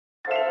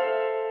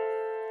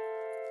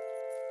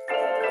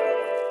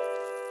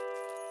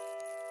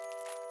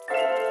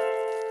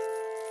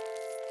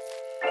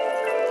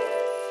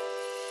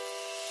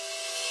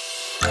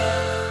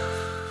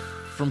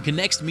From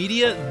Connext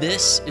Media,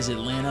 this is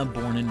Atlanta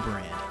Born and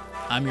Brand.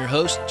 I'm your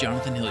host,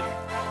 Jonathan Hilliard.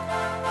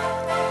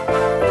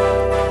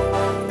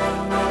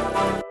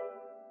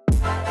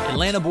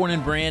 Atlanta Born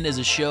and Brand is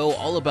a show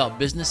all about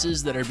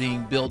businesses that are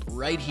being built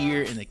right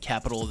here in the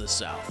capital of the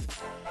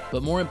South.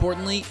 But more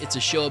importantly, it's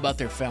a show about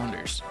their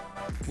founders.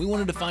 We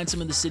wanted to find some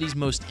of the city's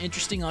most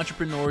interesting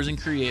entrepreneurs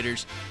and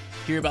creators,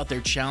 hear about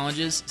their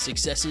challenges,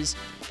 successes,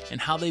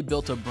 and how they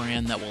built a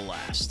brand that will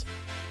last.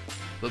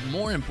 But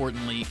more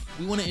importantly,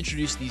 we want to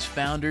introduce these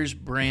founders,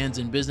 brands,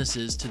 and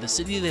businesses to the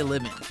city they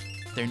live in,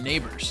 their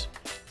neighbors,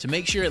 to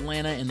make sure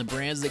Atlanta and the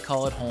brands that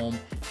call it home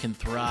can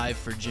thrive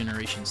for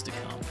generations to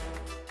come.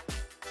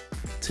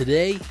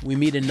 Today, we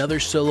meet another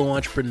solo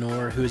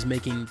entrepreneur who is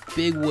making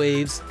big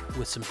waves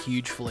with some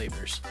huge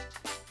flavors.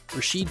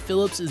 Rasheed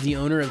Phillips is the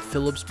owner of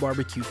Phillips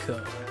Barbecue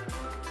Co.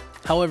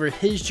 However,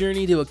 his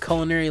journey to a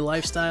culinary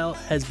lifestyle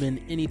has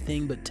been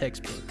anything but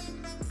textbook.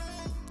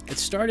 It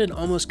started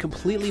almost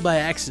completely by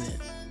accident,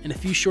 and a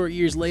few short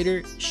years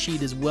later,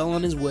 Rasheed is well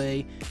on his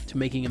way to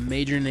making a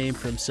major name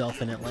for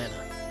himself in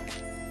Atlanta.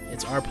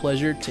 It's our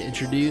pleasure to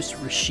introduce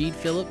Rasheed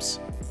Phillips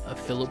of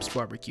Phillips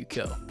Barbecue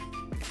Co.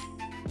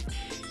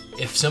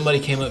 If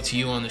somebody came up to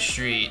you on the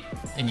street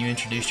and you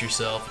introduced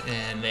yourself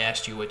and they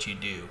asked you what you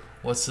do,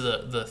 what's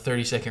the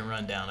 30-second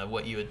rundown of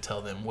what you would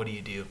tell them? What do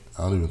you do?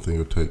 I don't even think it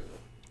would take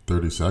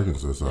 30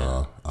 seconds.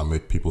 I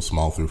make people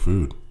smile through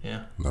food.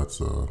 Yeah. That's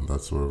sort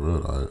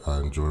of it. I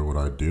enjoy what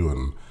I do,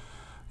 and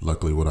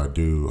luckily what I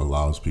do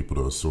allows people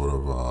to sort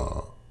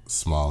of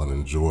smile and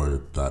enjoy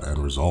that end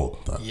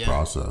result, that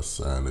process.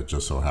 And it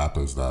just so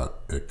happens that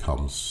it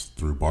comes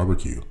through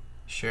barbecue.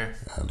 Sure.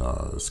 And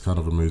it's kind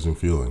of an amazing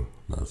feeling.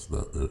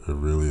 It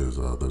really is.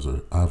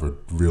 I have a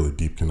really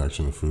deep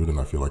connection to food, and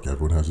I feel like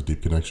everyone has a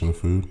deep connection to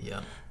food.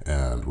 Yeah.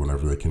 And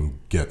whenever they can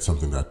get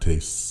something that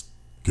tastes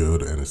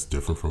good and it's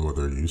different from what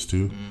they're used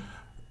to,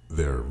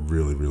 they're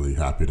really, really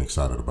happy and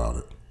excited about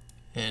it.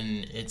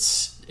 And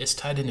it's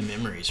tied into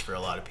memories for a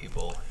lot of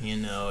people,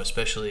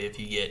 especially if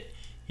you get,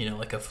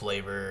 like a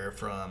flavor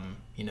from,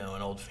 an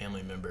old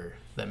family member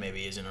that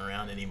maybe isn't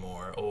around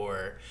anymore,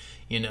 or,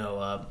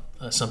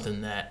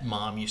 something that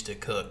mom used to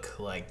cook,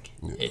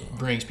 it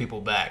brings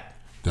people back.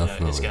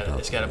 Definitely.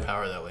 It's got a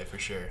power that way for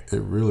sure.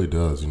 It really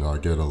does. I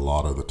get a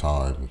lot of the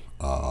time,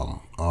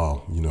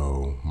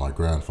 my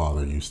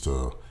grandfather used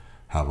to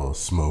have a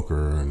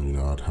smoker, and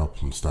I'd help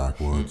him stack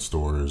wood,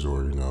 stories,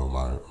 or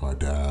my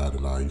dad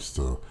and I used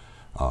to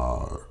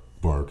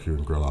barbecue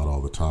and grill out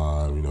all the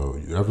time.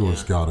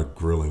 Everyone's got a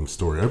grilling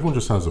story. Everyone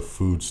just has a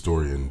food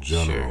story in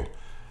general.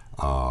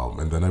 Sure.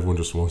 And then everyone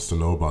just wants to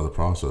know about the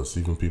process.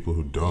 Even people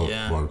who don't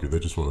barbecue, they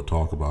just want to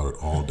talk about it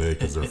all day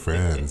because they're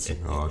fans.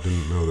 I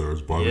didn't know there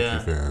was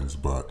barbecue fans,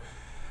 but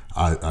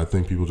I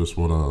think people just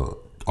want to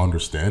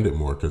understand it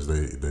more because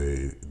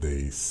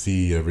they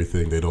see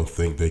everything. They don't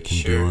think they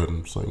can do it,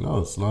 and it's like, no,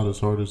 it's not as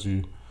hard as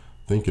you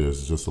think it is.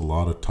 It's just a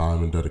lot of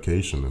time and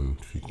dedication, and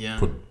if you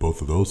put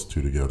both of those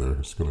two together,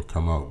 it's going to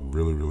come out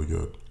really, really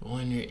good. Well,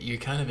 and you're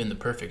kind of in the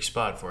perfect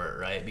spot for it,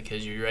 right?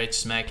 Because you're right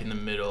smack in the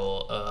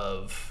middle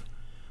of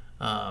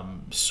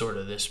sort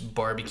of this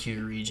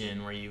barbecue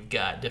region where you've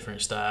got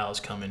different styles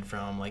coming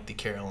from like the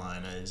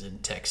Carolinas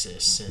and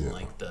Texas and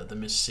like the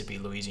Mississippi,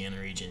 Louisiana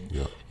region.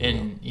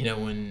 And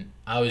when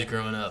I was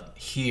growing up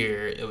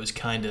here, it was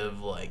kind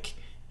of like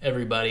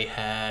everybody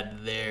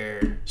had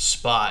their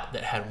spot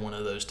that had one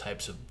of those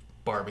types of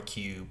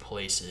barbecue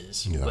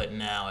places. But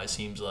now it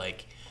seems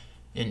like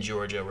in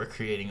Georgia we're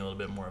creating a little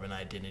bit more of an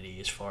identity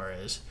as far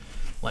as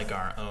like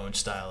our own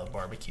style of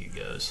barbecue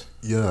goes.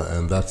 Yeah,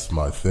 and that's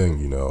my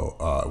thing,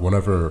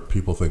 whenever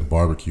people think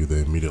barbecue,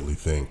 they immediately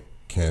think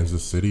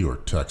Kansas City or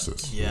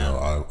Texas.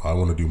 I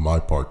want to do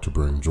my part to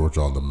bring Georgia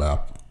on the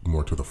map,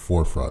 more to the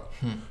forefront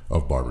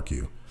of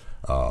barbecue.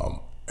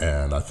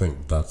 And I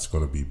think that's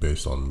going to be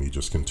based on me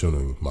just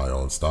continuing my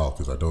own style,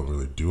 because I don't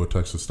really do a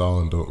Texas style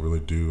and don't really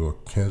do a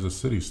Kansas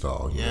City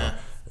style. You know?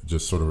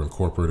 Just sort of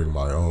incorporating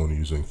my own,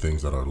 using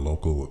things that are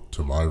local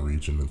to my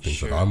region and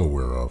things that I'm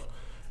aware of.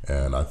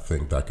 And I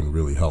think that can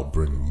really help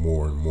bring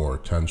more and more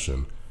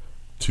attention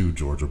to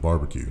Georgia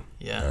barbecue.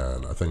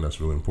 And I think that's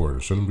really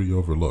important. It shouldn't be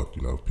overlooked.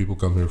 People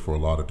come here for a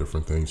lot of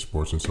different things,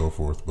 sports and so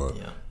forth, but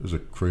there's a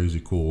crazy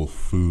cool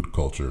food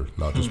culture,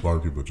 not just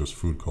barbecue, but just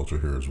food culture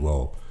here as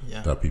well,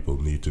 that people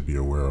need to be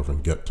aware of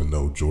and get to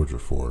know Georgia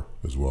for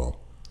as well.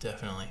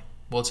 Definitely.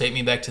 Well, take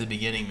me back to the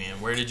beginning, man.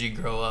 Where did you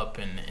grow up,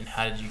 and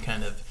how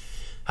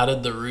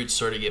did the roots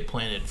sort of get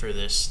planted for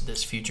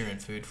this future in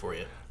food for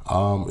you?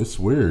 It's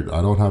weird.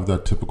 I don't have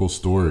that typical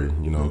story,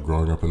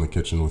 growing up in the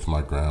kitchen with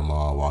my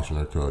grandma, watching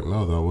her cook.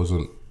 No, that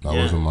wasn't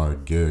my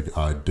gig.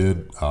 I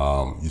did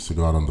used to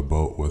go out on the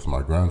boat with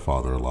my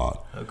grandfather a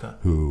lot,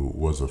 who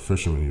was a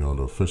fisherman. He owned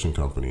a fishing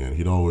company, and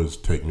he'd always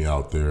take me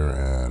out there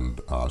and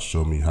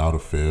show me how to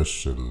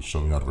fish and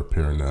show me how to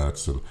repair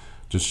nets and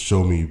just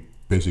show me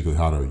basically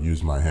how to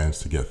use my hands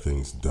to get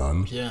things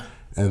done.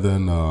 And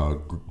then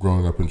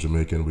growing up in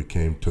Jamaica, we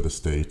came to the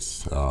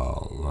States when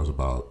I was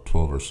about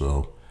 12 or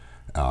so.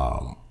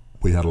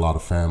 we had a lot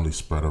of family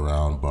spread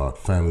around, but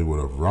family would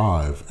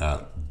arrive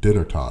at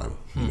dinner time.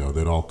 You know,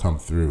 they'd all come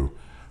through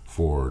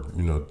for,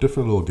 you know,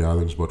 different little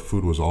gatherings, but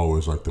food was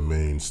always like the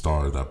main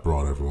star that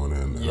brought everyone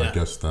in. And I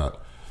guess that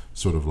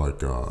sort of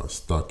like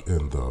stuck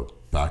in the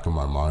back of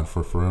my mind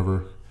for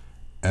forever.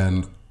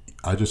 And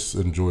I just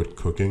enjoyed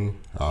cooking.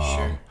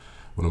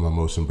 One of my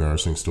most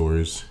embarrassing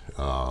stories,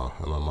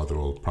 and my mother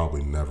will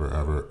probably never,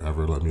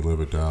 ever let me live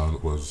it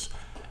down, was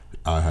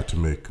I had to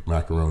make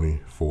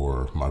macaroni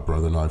for my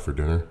brother and I for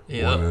dinner.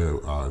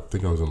 I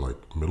think I was in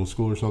like middle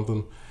school or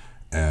something.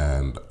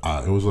 And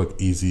it was like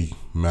easy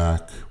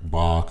mac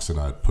box, and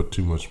I put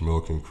too much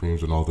milk and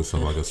creams and all this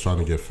stuff. Like I was trying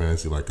to get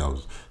fancy, like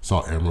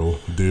saw Emerald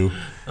do,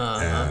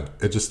 and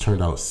it just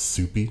turned out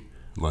soupy.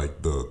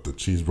 Like the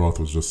cheese broth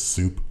was just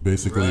soup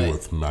basically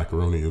with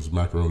macaroni. It was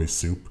macaroni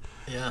soup.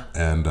 Yeah.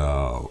 And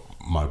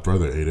my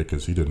brother ate it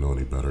because he didn't know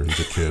any better. He's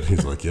a kid.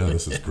 He's like, yeah,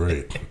 this is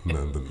great. And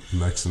then the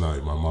next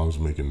night, my mom's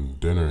making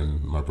dinner,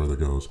 and my brother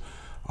goes,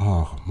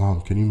 "Oh,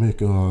 Mom, can you make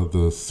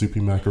the soupy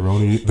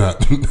macaroni, that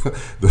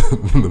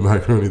the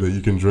macaroni that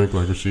you can drink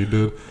like she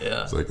did?"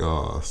 Yeah. It's like,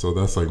 so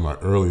that's like my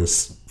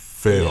earliest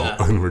fail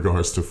in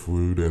regards to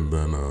food. And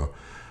then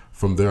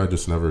from there, I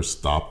just never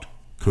stopped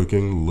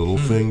cooking little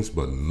things,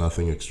 but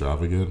nothing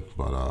extravagant.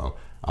 But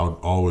I would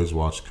always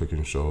watch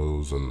cooking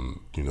shows, and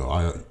you know,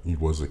 I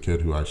was a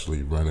kid who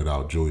actually rented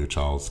out Julia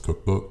Child's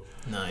cookbook.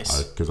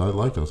 Nice. Because I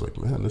liked it. I was like,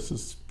 man, this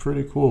is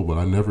pretty cool, but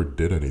I never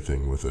did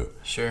anything with it.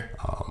 Sure.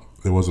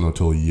 It wasn't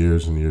until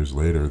years and years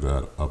later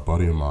that a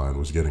buddy of mine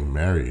was getting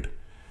married,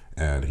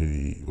 and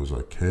he was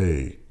like,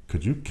 "Hey,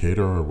 could you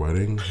cater our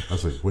wedding?" I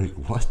was like, "Wait,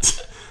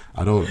 what?"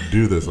 I don't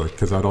do this, like,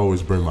 because I'd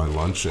always bring my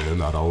lunch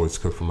in. I'd always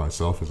cook for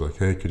myself. He's like,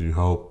 "Hey, could you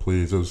help,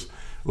 please?" It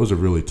was a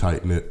really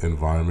tight knit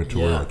environment to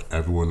where like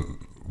everyone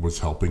was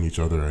helping each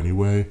other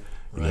anyway.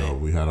 You know,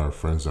 we had our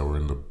friends that were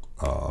in the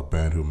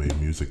band who made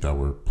music that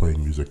were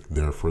playing music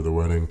there for the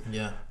wedding.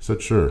 Yeah. I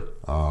said, sure.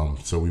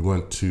 So we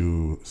went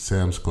to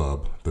Sam's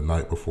Club the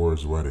night before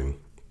his wedding.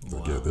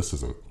 Like, yeah, this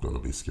isn't going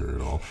to be scary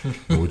at all.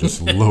 And we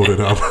just loaded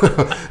up.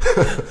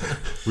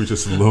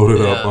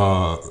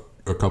 Up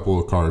a couple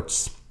of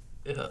carts.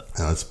 Yeah.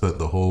 And I spent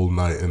the whole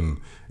night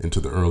into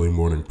the early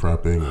morning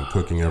prepping and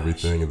cooking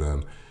everything, and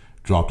then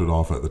dropped it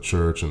off at the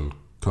church and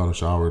caught a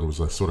shower and was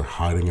like sort of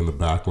hiding in the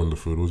back when the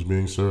food was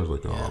being served.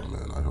 Like, oh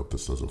man, I hope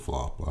this doesn't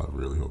flop. I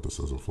really hope this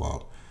doesn't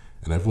flop.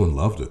 And everyone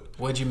loved it.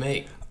 What'd you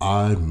make?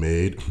 I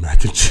made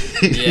mac and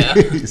cheese. Yeah.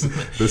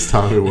 This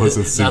time it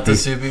wasn't soupy. Not the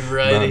soupy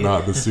variety.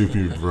 Not the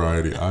soupy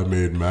variety. I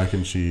made mac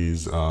and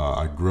cheese.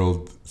 I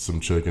grilled some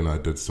chicken. I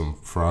did some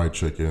fried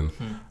chicken.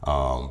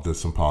 Did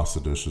some pasta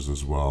dishes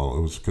as well.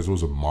 It was because it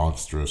was a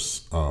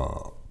monstrous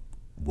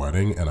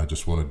wedding, and I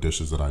just wanted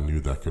dishes that I knew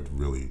that could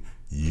really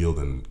yield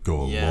and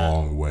go a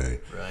long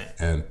way. Right.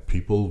 And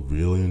people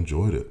really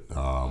enjoyed it.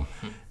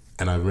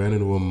 And I ran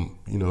into him,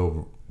 you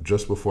know,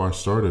 just before I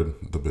started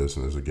the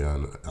business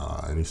again,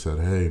 and he said,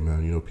 "Hey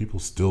man, you know, people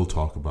still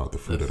talk about the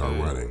food at our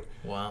wedding.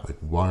 Wow. Like,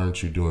 why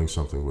aren't you doing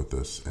something with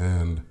this?"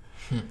 And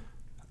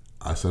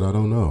I said, "I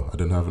don't know. I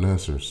didn't have an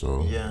answer,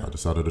 so I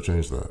decided to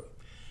change that."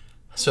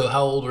 So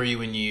how old were you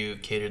when you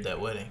catered that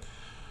wedding?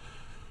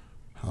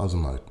 I was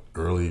in my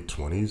early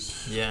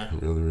 20s. Yeah.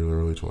 Really, really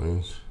early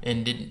 20s.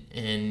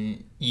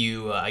 And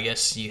you, I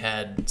guess you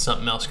had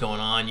something else going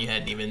on. You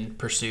hadn't even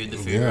pursued the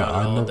food route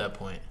at all at that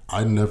point.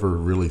 I never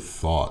really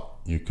thought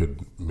you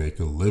could make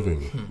a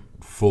living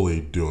fully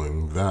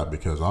doing that,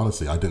 because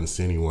honestly, I didn't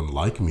see anyone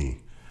like me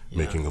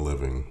making a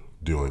living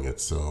doing it.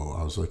 So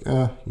I was like,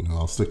 you know,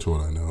 I'll stick to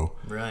what I know,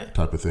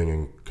 type of thing,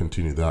 and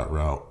continue that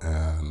route.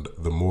 And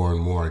the more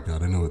and more I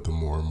got into it, the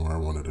more and more I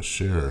wanted to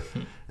share.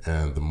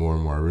 And the more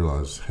and more I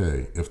realized,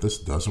 hey, if this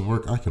doesn't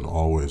work, I can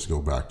always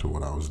go back to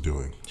what I was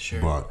doing.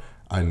 Sure. But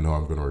I know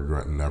I'm going to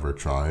regret never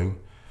trying.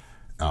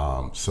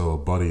 So a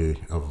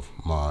buddy of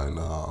mine,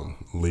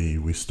 Lee,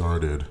 we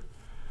started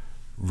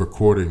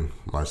recording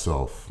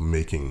myself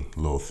making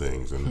little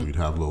things, and we'd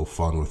have a little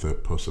fun with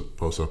it, post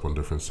up on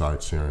different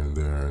sites here and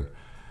there. And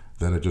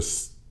then it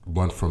just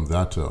went from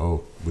that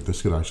to, but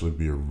this could actually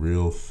be a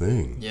real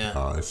thing.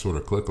 Yeah. It sort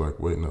of clicked like,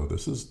 wait, no,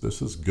 this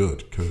is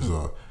good, because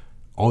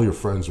all your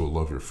friends will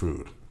love your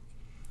food.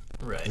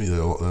 Right.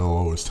 They'll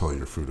always tell you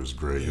your food is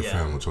great. Your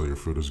family will tell you your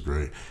food is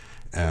great.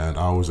 And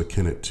I always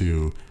akin it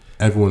to,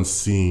 everyone's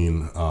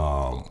seen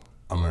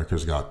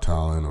America's Got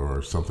Talent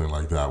or something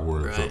like that,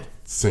 where the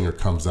singer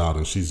comes out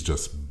and she's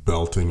just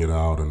belting it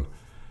out, and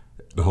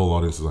the whole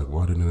audience is like,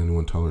 why didn't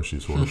anyone tell her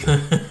she's horrible?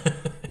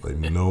 Like,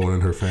 no one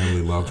in her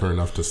family loved her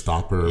enough to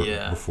stop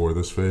her before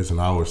this phase. And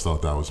I always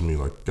thought that was me.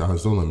 Like,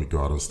 guys, don't let me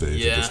go out on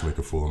stage and just make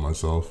a fool of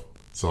myself.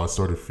 So I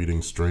started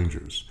feeding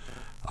strangers.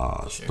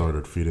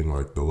 Started feeding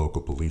like the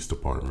local police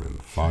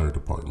department, fire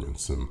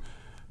departments, and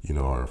you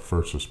know, our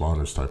first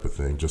responders type of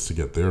thing, just to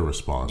get their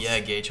response. Yeah,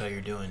 gauge how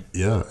you're doing.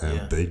 Yeah,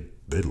 and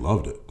they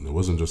loved it. It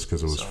wasn't just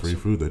because it was free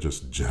food; they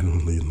just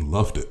genuinely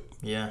loved it.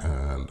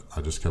 Yeah, and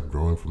I just kept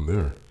growing from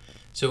there.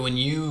 So when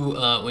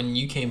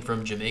you came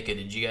from Jamaica,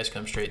 did you guys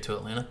come straight to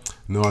Atlanta?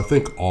 No, I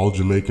think all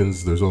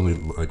Jamaicans, there's only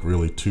like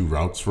really two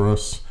routes for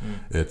us.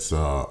 It's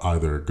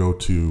either go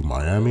to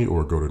Miami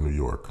or go to New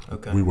York.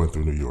 Okay. We went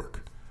through New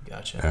York.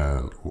 Gotcha.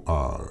 And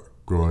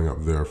growing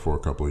up there for a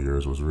couple of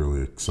years was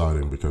really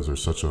exciting because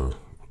there's such a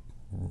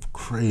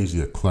crazy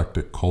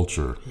eclectic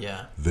culture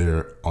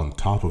there on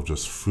top of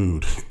just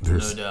food.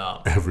 There's no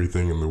doubt.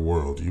 Everything in the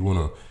world. You want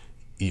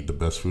to eat the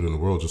best food in the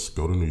world, just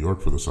go to New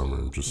York for the summer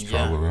and just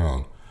travel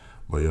around.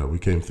 But yeah, we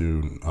came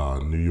through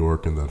New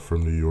York, and then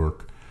from New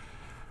York,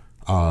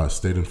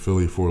 stayed in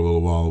Philly for a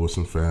little while with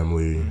some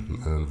family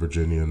and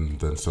Virginia, and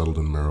then settled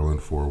in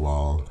Maryland for a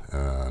while.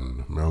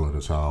 And Maryland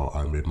is how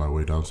I made my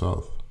way down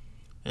south.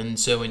 And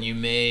so when you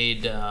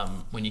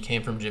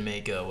came from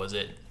Jamaica, was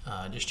it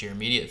just your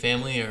immediate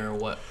family, or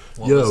what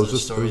was the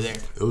story there?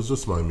 It was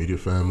just my immediate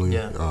family.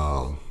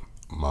 Yeah.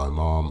 My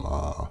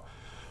mom,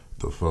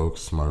 the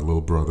folks, my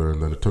little brother,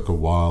 and then it took a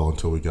while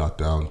until we got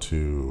down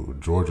to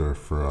Georgia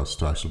for us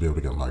to actually be able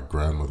to get my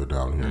grandmother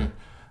down here.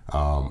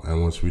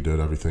 And once we did,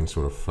 everything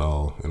sort of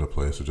fell into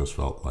place. It just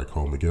felt like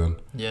home again.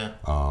 Yeah.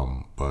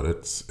 But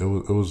it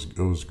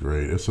was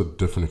great. It's a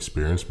different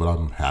experience, but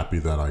I'm happy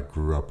that I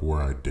grew up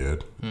where I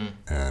did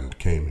and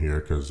came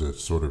here because it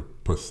sort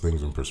of puts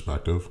things in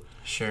perspective.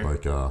 Sure.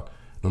 Like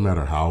no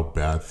matter how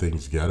bad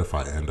things get, if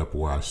I end up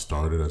where I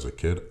started as a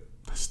kid,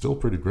 it's still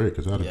pretty great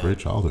because I had a great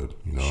childhood.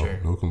 You know,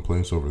 no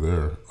complaints over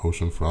there.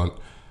 Oceanfront,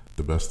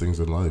 the best things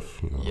in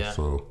life. You know,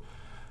 so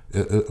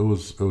it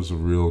was a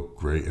real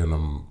great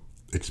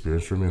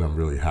experience for me, and I'm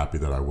really happy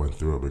that I went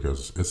through it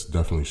because it's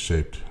definitely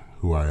shaped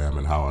who I am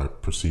and how I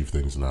perceive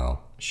things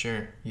now.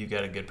 Sure, you've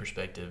got a good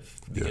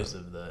perspective because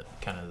of the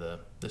kind of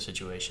the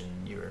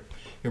situation you're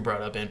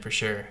brought up in, for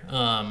sure.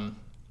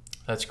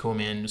 That's cool,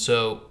 man.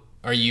 So,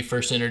 are you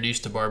first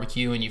introduced to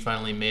barbecue when you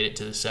finally made it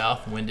to the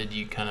South? When did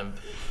you kind of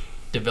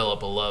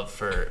develop a love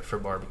for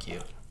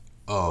barbecue?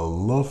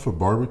 Love for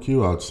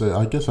barbecue,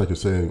 I guess I could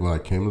say when I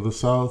came to the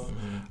South,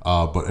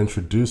 but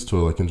introduced to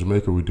it, like in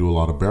Jamaica, we do a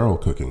lot of barrel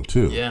cooking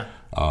too. Yeah.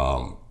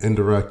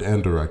 Indirect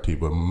and direct heat,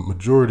 but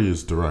majority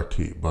is direct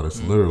heat, but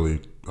it's literally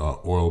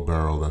oil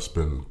barrel that's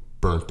been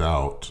burnt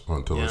out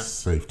until it's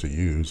safe to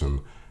use.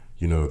 And,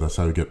 you know, that's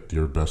how you get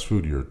your best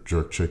food, your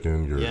jerk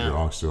chicken, your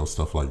oxtail,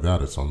 stuff like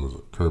that. It's on the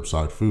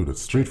curbside food.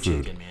 It's street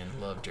food. Chicken, man.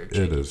 Love jerk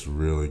chicken. It is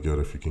really good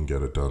if you can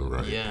get it done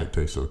right. Yeah. It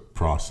takes a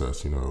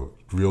process, you know.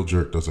 Real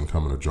jerk doesn't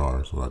come in a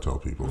jar, is what I tell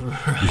people.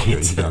 Right. You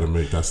got to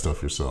make that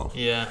stuff yourself.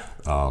 Yeah.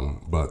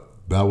 But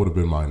that would have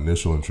been my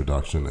initial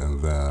introduction.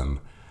 And then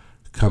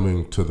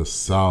coming to the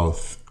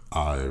South,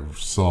 I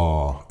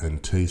saw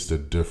and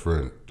tasted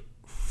different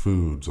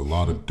foods, a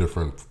lot of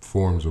different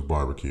forms of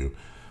barbecue.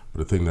 But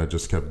the thing that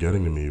just kept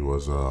getting to me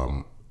was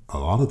a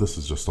lot of this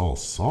is just all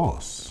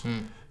sauce.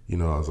 You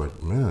know, I was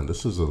like, man,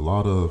 this is a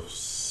lot of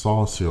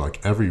sauce here.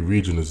 Like every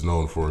region is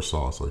known for a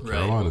sauce. Like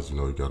Carolinas, you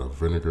know, you got a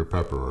vinegar,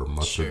 pepper, or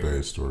mustard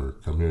based, or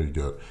come here you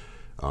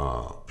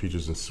got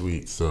peaches and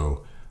sweet.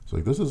 So it's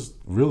like, this is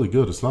really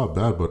good. It's not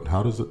bad, but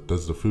how does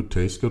the food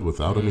taste good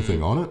without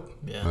anything on it?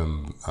 Yeah.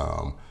 And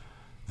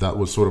that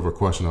was sort of a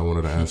question I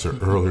wanted to answer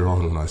earlier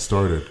on when I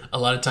started. A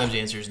lot of times the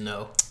answer is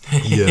no.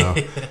 Yeah.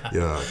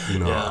 You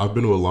know, I've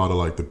been to a lot of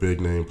like the big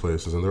name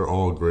places, and they're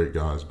all great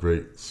guys,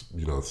 great,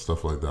 you know,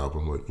 stuff like that. But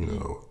I'm like, you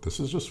know, this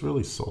is just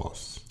really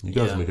sauce. You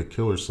guys make a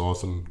killer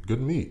sauce and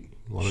good meat.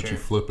 Why don't you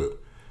flip it?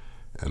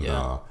 And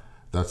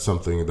that's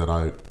something that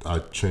I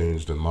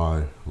changed in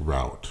my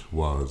route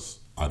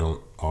was I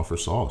don't offer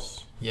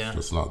sauce. Yeah.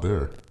 It's not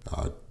there.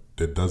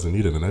 It doesn't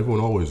need it. And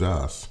everyone always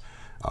asks,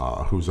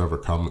 who's ever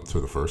come to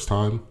the first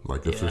time,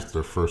 like if it's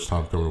their first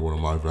time coming to one of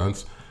my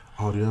events,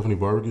 oh, do you have any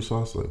barbecue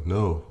sauce? Like,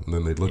 no. And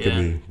then they'd look at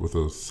me with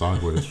a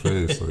sideways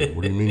face, like,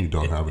 what do you mean you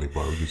don't have any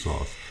barbecue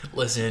sauce?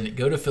 Listen,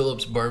 go to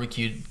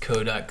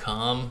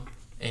phillipsbarbecueco.com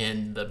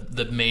and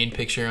the main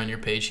picture on your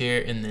page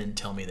here, and then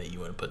tell me that you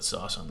want to put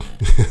sauce on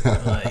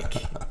that. Like,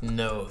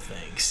 no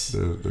thanks.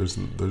 There's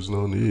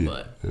no need.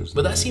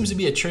 But that seems to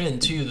be a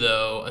trend too,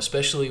 though,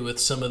 especially with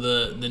some of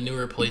the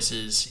newer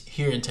places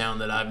here in town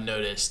that I've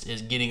noticed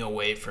is getting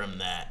away from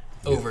that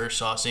over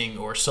saucing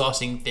or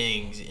saucing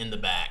things in the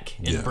back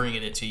and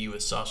bringing it to you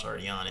with sauce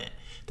already on it.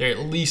 They're at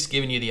least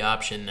giving you the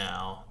option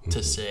now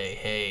to say,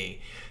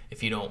 hey,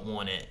 if you don't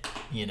want it,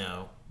 you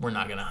know, we're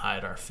not going to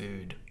hide our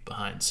food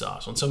behind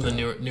sauce on some of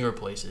the newer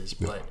places.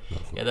 But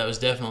that was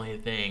definitely a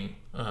thing.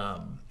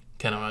 Kind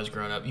of when I was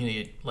growing up,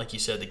 you know, like you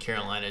said, the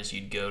Carolinas,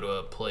 you'd go to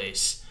a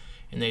place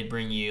and they'd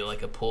bring you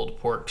like a pulled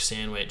pork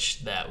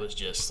sandwich that was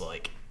just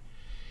like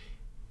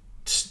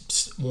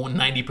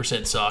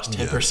 90% sauce,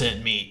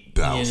 10% meat.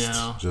 Doused, you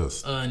know,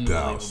 just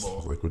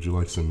unbelievable. Doused. Like, would you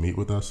like some meat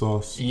with that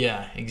sauce?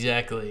 Yeah,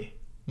 exactly.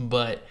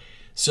 But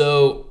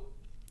so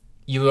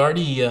you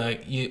already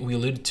we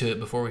alluded to it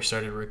before we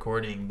started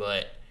recording,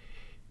 but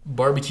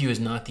barbecue is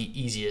not the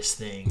easiest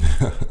thing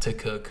to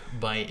cook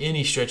by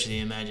any stretch of the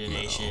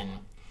imagination. No.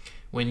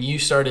 When you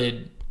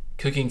started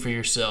cooking for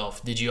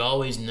yourself, did you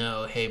always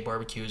know, hey,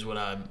 barbecue is what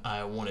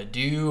I want to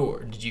do,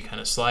 or did you kind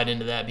of slide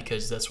into that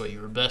because that's what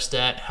you were best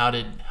at? How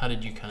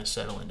did you kind of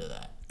settle into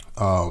that?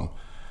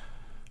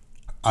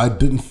 I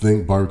didn't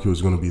think barbecue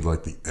was going to be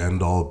like the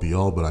end all be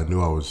all, but I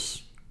knew I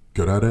was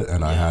good at it,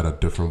 and I had a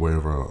different way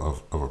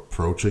of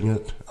approaching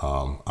it.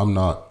 I'm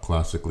not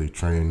classically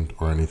trained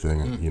or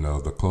anything. You know,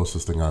 the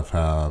closest thing I've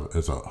had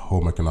is a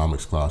home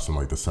economics class in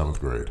like the 7th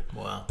grade.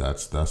 Wow.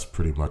 That's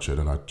pretty much it,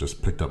 and I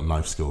just picked up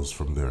knife skills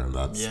from there, and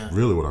that's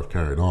really what I've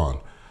carried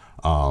on.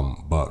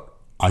 But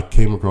I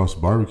came across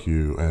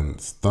barbecue and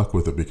stuck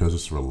with it because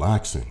it's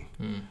relaxing.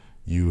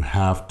 You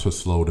have to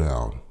slow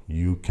down.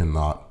 You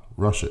cannot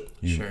rush it.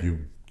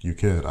 You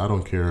can't. I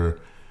don't care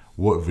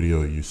what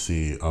video you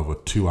see of a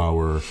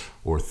 2-hour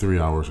or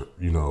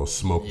 3-hour,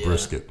 smoked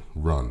brisket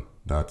run.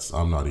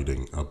 I'm not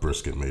eating a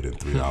brisket made in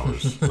 3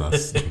 hours.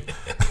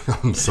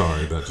 I'm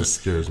sorry, that just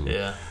scares me.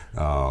 Yeah.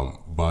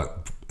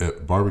 But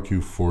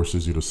barbecue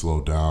forces you to slow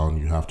down.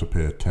 You have to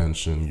pay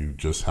attention. You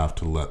just have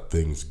to let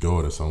things go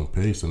at its own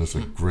pace, and it's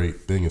a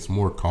great thing. It's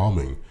more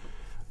calming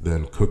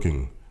than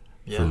cooking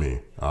for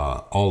me.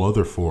 All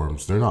other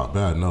forms, they're not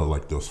bad. No,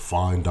 like those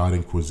fine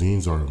dining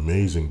cuisines are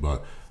amazing,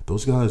 but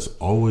those guys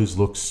always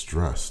look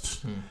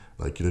stressed.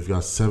 Like they've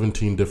got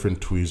 17 different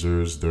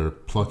tweezers. They're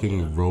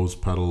plucking rose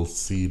petals,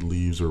 seed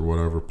leaves, or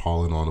whatever,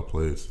 pollen on a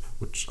place,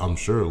 which I'm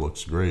sure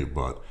looks great,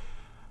 but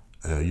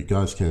you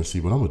guys can't see,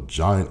 but I'm a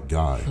giant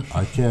guy.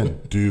 I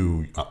can't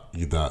do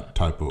that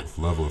type of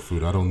level of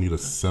food. I don't need a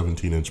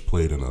 17-inch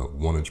plate and a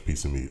 1-inch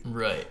piece of meat.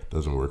 Right.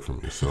 Doesn't work for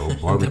me. So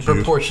barbecue, the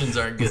proportions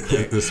aren't good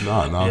there. It's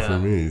not for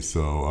me.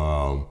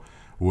 So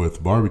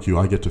with barbecue,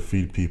 I get to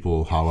feed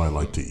people how I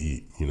like to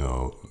eat,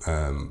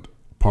 and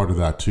part of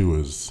that too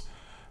is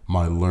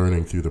my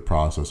learning through the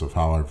process of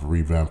how I've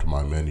revamped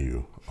my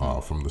menu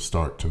from the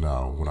start to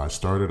now. When I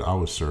started, I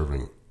was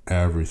serving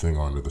everything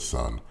under the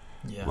sun.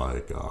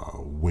 Like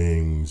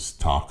wings,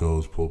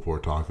 tacos, pulled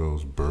pork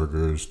tacos,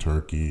 burgers,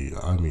 turkey.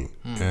 I mean,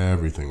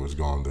 everything was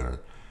gone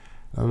there.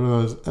 I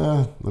realized,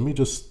 let me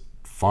just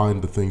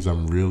find the things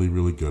I'm really,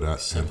 really good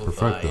at and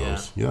perfect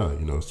those.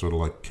 Sort of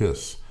like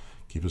KISS.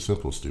 Keep it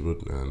simple,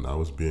 stupid. And I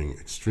was being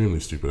extremely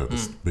stupid at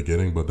the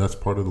beginning, but that's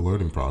part of the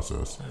learning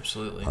process.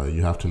 Absolutely.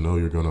 You have to know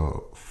you're going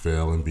to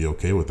fail and be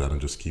okay with that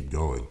and just keep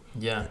going.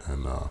 Yeah.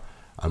 And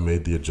I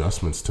made the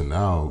adjustments to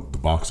now. The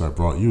box I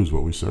brought you is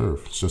what we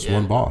serve. It's just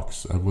one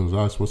box. Everyone's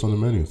asked, what's on the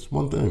menu? It's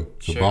one thing.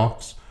 It's a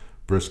box,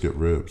 brisket,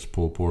 ribs,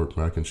 pulled pork,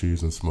 mac and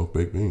cheese, and smoked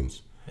baked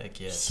beans. Heck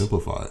yes.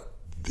 Simplify it.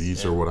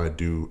 These are what I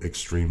do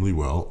extremely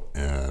well,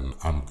 and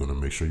I'm going to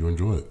make sure you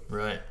enjoy it.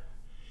 Right.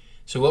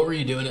 So what were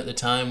you doing at the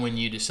time when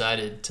you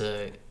decided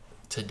to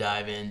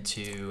dive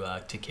into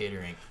to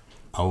catering?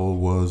 I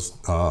was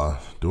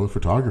doing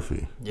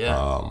photography. Yeah.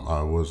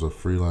 I was a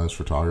freelance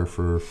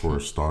photographer for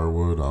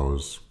Starwood. I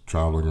was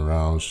traveling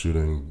around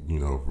shooting,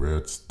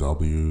 Ritz,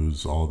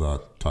 W's, all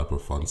that type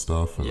of fun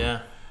stuff.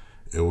 And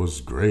it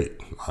was great.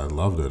 I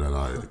loved it, and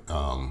I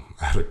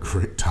had a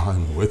great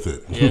time with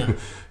it. Yeah.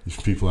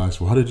 People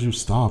ask, why did you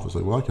stop? It's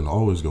like, well, I can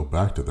always go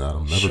back to that.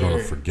 I'm never going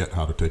to forget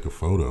how to take a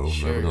photo.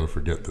 I'm never going to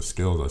forget the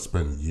skills. I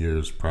spent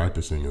years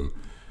practicing and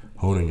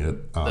honing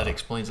it. That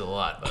explains a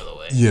lot, by the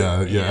way. Yeah.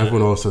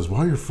 Everyone always says,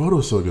 "Why are your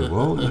photos so good?"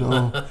 Well, in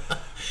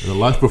the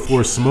life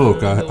before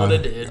smoke, I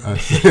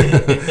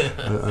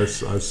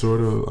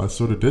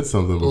sort of did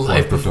something before.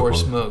 Life before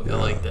smoke. I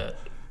like that.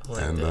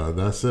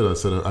 That's it. I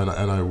said, and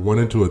I went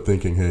into it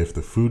thinking, hey, if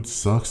the food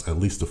sucks, at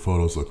least the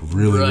photos look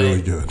really,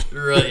 really good.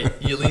 Right.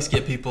 You at least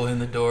get people in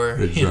the door.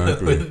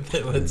 Exactly.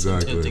 With some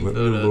tempting Let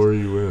photos. me lure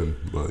you in.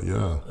 But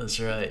yeah. That's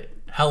right.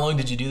 How long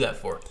did you do that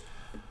for?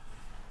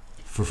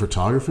 For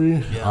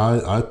photography,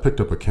 I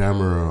picked up a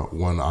camera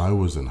when I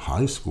was in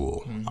high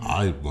school.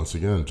 I, once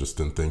again, just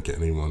didn't think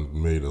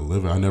anyone made a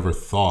living. I never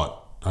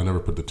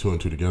put the two and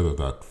two together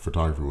that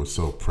photography was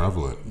so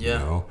prevalent,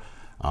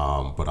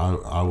 But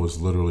I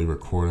was literally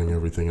recording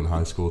everything in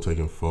high school,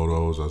 taking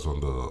photos. I was on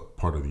the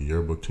part of the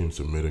yearbook team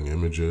submitting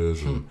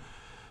images and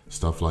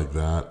stuff like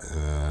that.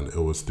 And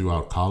it was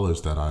throughout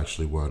college that I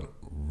actually went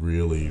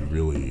really,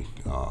 really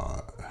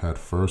head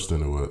first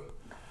into it.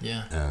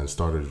 Yeah. And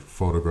started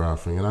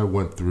photographing, and I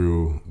went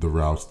through the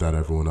routes that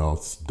everyone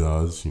else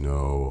does.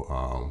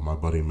 My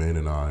buddy Maine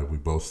and I, we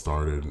both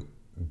started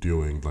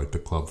doing like the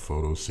club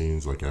photo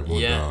scenes like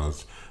everyone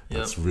does.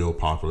 That's real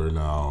popular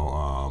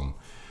now.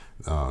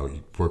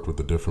 Worked with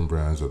the different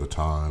brands at the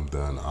time.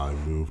 Then I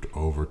moved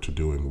over to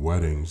doing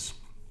weddings,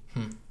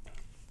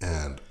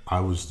 and I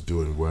was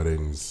doing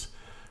weddings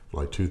for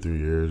like 2-3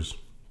 years.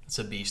 It's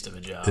a beast of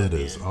a job. It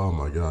is. Oh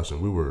my gosh.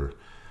 And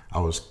I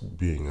was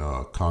being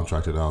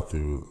contracted out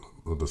through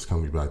this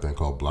company back then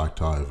called Black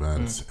Tie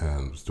Events,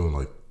 and was doing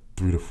like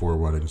 3 to 4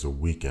 weddings a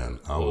weekend.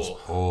 I was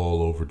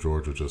all over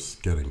Georgia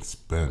just getting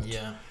spent.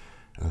 Yeah.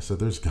 And I said,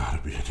 there's got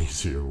to be an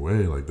easier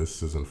way. Like,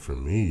 this isn't for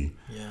me.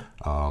 Yeah.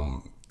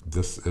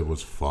 It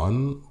was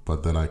fun,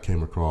 but then I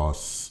came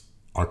across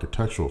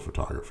architectural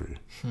photography.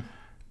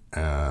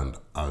 And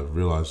I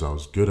realized I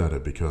was good at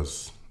it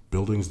because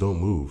buildings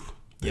don't move.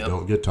 They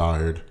don't get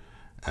tired.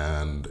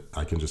 And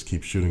I can just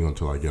keep shooting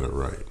until I get it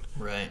right.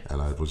 Right.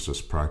 And I was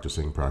just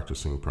practicing.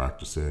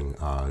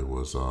 I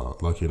was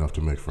lucky enough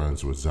to make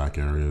friends with Zach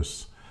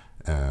Arias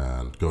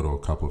and go to a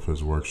couple of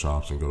his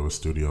workshops and go to a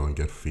studio and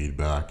get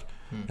feedback.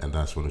 And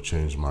that's when it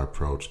changed my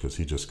approach, because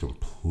he just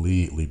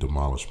completely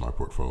demolished my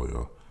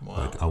portfolio. Wow.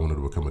 Like, I wanted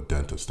to become a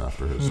dentist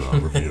after his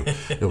review.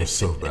 It was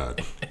so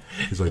bad.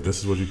 He's like, this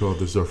is what you call it?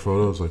 This is our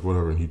photos? Like,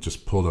 whatever. And he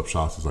just pulled up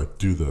shots. He's like,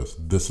 do this.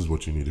 This is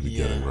what you need to be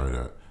getting right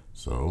at.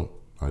 So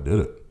I did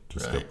it.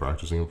 Just kept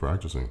practicing and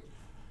practicing.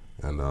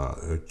 And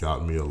it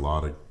got me a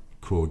lot of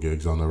cool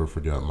gigs. I'll never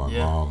forget. My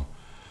mom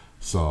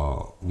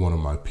saw one of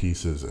my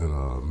pieces in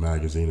a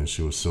magazine, and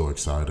she was so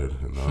excited.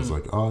 And I was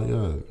like, oh,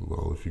 yeah,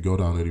 well, if you go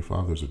down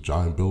 85, there's a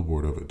giant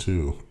billboard of it,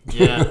 too.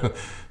 Yeah.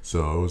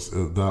 So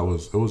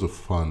it was a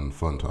fun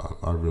time.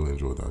 I really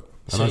enjoyed that.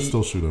 And so I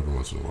still shoot every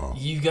once in a while.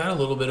 You got a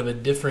little bit of a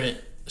different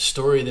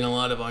story than a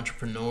lot of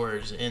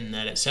entrepreneurs, in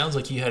that it sounds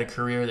like you had a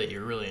career that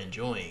you're really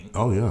enjoying.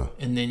 Oh, yeah.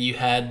 And then you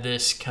had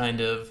this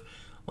kind of,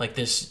 like,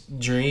 this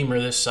dream or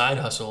this side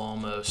hustle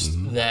almost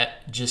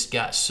that just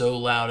got so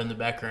loud in the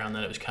background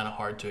that it was kind of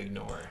hard to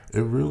ignore.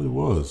 It really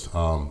was.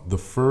 The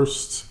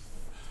first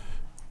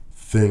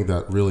thing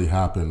that really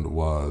happened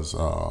was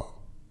a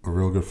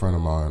real good friend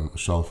of mine,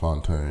 Michelle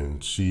Fontaine.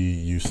 She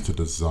used to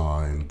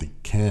design the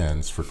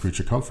cans for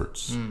Creature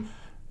Comforts.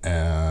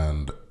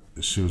 And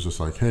she was just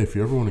like, hey, if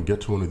you ever want to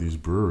get to one of these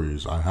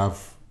breweries, I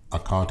have a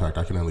contact.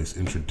 I can at least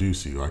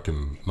introduce you. I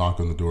can knock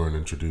on the door and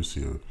introduce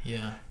you.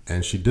 Yeah.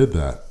 And she did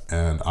that.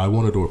 And I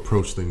wanted to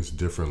approach things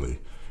differently,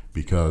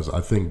 because I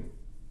think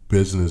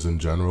business in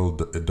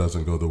general, it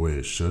doesn't go the way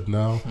it should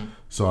now.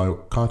 So I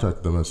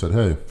contacted them and said,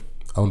 hey,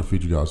 I want to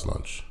feed you guys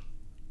lunch.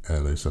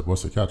 And they said,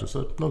 what's the catch? I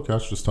said, no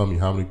catch. Just tell me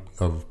how many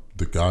of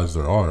the guys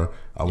there are.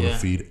 I want to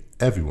feed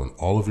everyone,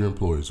 all of your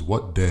employees.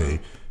 What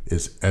day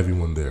is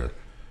everyone there?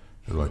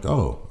 They're like,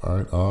 oh, all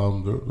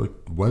right. They're like,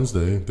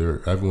 Wednesday,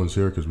 everyone's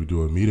here because we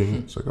do a meeting.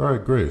 It's like, all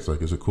right, great. It's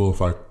like, is it cool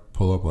if I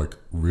pull up like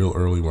real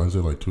early Wednesday,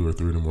 like 2 or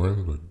 3 in the morning?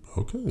 I'm like,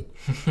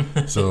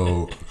 okay.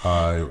 So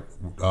I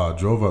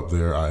drove up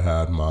there. I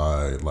had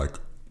my like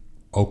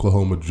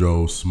Oklahoma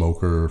Joe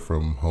smoker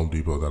from Home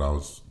Depot that I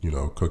was,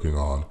 cooking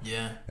on.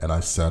 Yeah. And I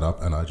set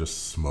up and I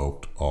just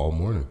smoked all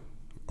morning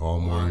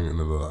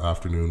into the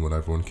afternoon when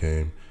everyone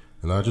came,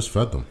 and I just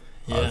fed them.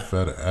 Yeah. I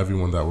fed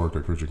everyone that worked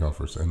at Creature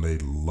Comforts, and they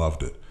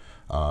loved it.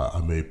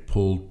 I made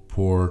pulled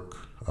pork,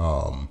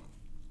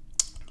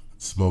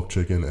 smoked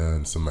chicken,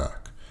 and some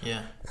mac.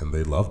 Yeah. And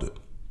they loved it.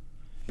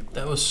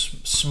 That was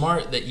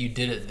smart that you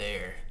did it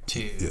there,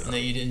 too. Yeah. And that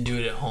you didn't do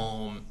it at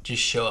home.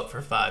 Just show up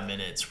for 5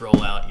 minutes,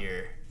 roll out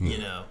your,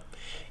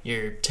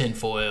 your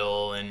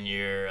tinfoil and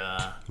your...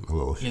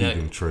 little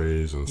heating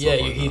trays and stuff like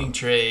that. Yeah, your heating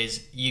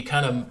trays.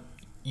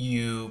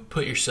 You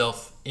put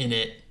yourself in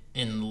it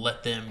and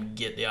let them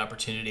get the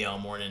opportunity all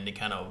morning to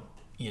kind of,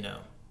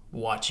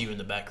 watch you in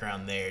the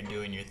background there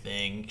doing your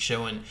thing,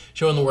 showing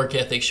the work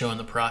ethic, showing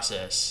the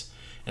process.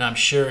 And I'm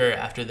sure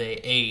after they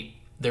ate,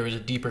 there was a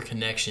deeper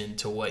connection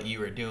to what you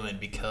were doing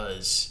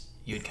because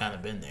you had kind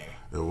of been there.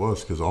 It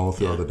was, because all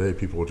throughout the day,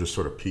 people were just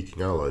sort of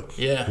peeking out like,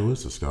 who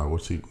is this guy?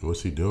 What's he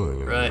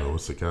doing? And,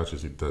 what's the catch?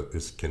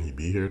 Can he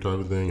be here type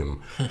of thing? And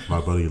my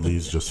buddy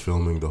Lee's just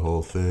filming the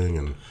whole thing,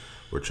 and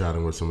we're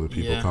chatting with some of the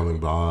people coming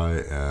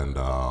by, and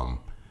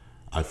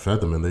I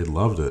fed them, and they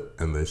loved it,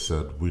 and they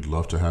said, we'd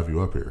love to have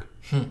you up here.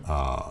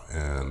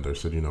 And they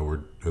said,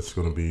 it's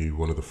going to be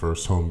one of the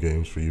first home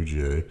games for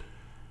UGA.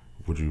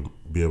 Would you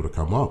be able to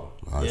come up?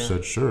 I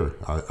said, sure.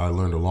 I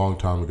learned a long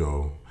time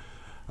ago,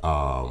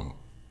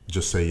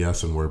 just say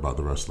yes and worry about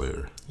the rest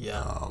later.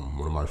 Yeah.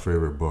 One of my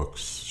favorite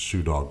books,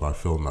 Shoe Dog by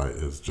Phil Knight,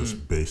 is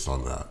just based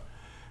on that.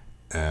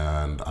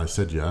 And I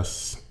said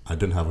yes. I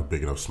didn't have a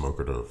big enough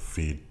smoker to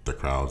feed the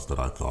crowds that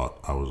I thought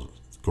I was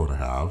going to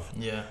have.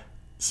 Yeah.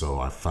 So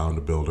I found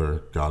a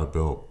builder, got it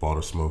built, bought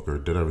a smoker,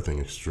 did everything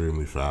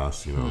extremely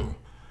fast,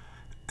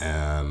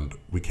 And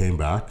we came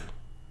back,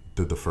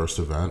 did the first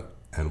event,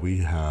 and we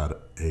had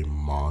a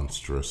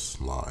monstrous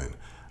line.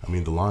 I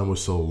mean, the line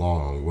was so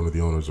long, one of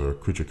the owners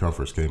of Creature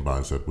Comforts came by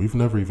and said, we've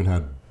never even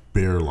had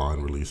bear line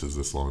releases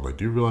this long. Like,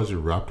 do you realize you're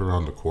wrapped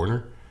around the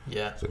corner?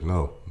 Yeah. It's like,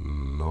 no,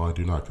 I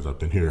do not, because I've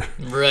been here.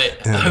 Right.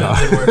 And,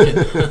 I've been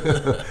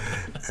working.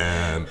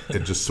 And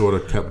it just sort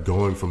of kept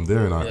going from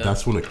there. And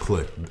that's when it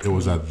clicked. It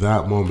was at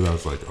that moment I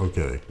was like,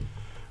 okay,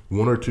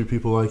 1 or 2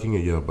 people liking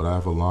it, but I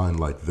have a line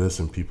like this,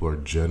 and people are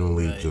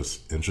genuinely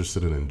just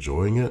interested in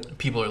enjoying it.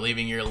 People are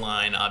leaving your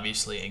line,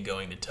 obviously, and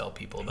going to tell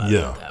people about it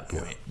at that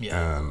point.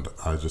 Yeah. And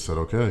I just said,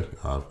 okay,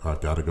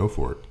 I've got to go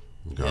for it.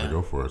 Got to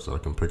go for it, so I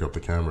can pick up the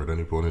camera at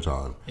any point in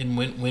time. And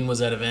when was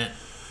that event?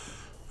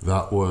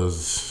 That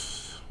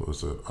was, what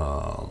was it?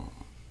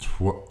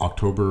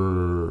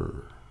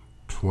 October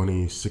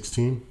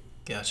 2016.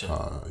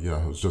 Gotcha.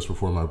 It was just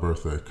before my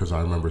birthday, because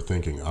I remember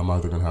thinking, I'm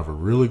either going to have a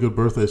really good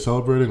birthday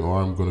celebrating, or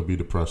I'm going to be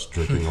depressed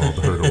drinking all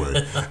the hurt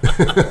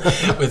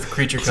away. With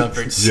Creature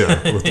Comforts.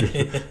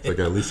 Like,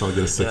 at least I'll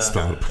get a six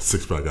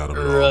pack out of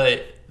it.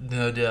 Right,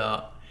 no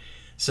doubt.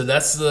 So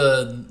that's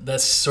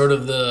sort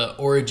of the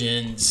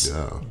origins.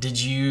 Yeah. Did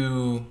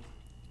you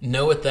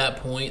know at that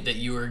point that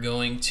you were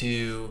going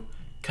to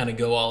kind of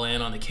go all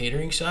in on the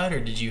catering side, or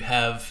did you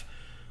have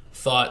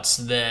thoughts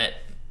that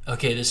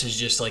okay, this is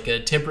just like a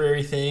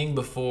temporary thing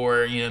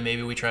before,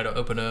 maybe we try to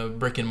open a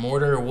brick and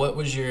mortar? What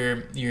was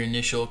your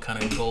initial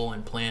kind of goal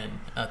and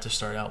plan to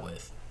start out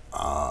with?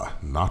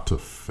 Not to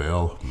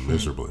fail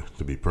miserably,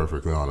 to be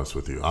perfectly honest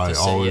with you. To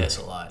say yes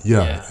a lot.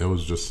 Yeah, it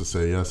was just to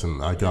say yes,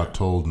 and I got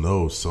told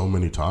no so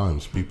many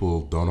times.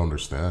 People don't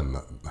understand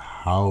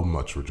how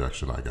much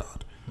rejection I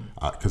got.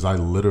 Because I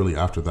literally,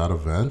 after that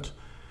event,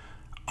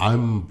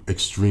 I'm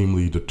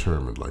extremely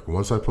determined. Like,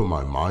 once I put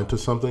my mind to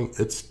something,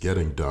 it's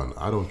getting done.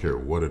 I don't care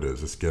what it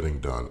is, it's getting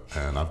done.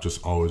 And I've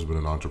just always been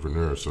an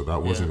entrepreneur, so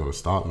that wasn't going to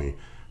stop me.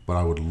 But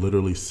I would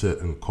literally sit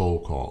and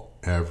cold call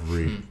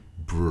every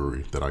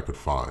brewery that I could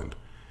find.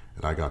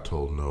 And I got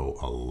told no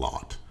a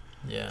lot.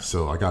 Yeah.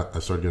 So I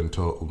started getting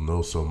told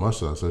no so much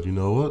that I said, you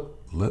know what?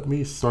 Let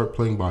me start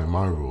playing by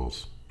my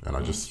rules. And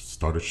I just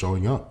started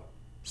showing up.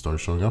 Started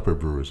showing up at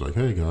breweries like,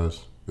 hey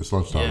guys, it's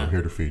lunchtime. I'm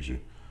here to feed you.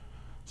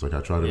 It's like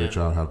I tried to reach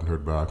out, haven't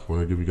heard back.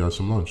 Want to give you guys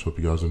some lunch. Hope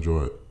you guys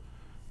enjoy it.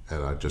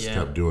 And I just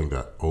kept doing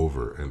that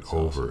over and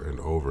over and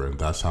over. And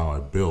that's how I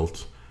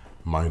built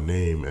my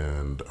name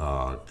and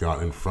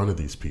got in front of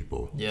these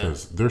people.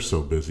 Because they're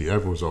so busy.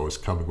 Everyone's always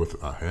coming with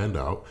a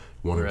handout,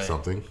 wanting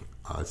something.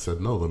 I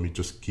said, no, let me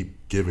just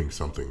keep giving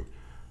something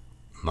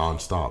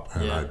nonstop.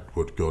 And I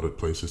would go to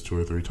places 2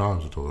 or 3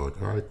 times until they're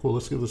like, all right, cool,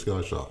 let's give this guy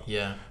a shot.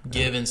 Yeah.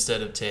 Give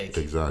instead of take.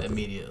 Exactly.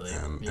 Immediately.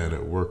 And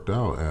it worked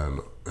out.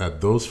 And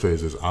at those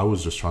phases, I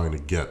was just trying to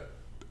get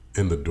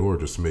in the door,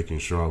 just making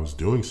sure I was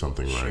doing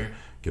something right,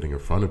 getting in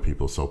front of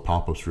people. So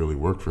pop-ups really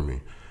worked for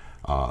me.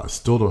 I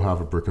still don't have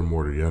a brick and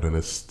mortar yet, and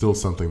it's still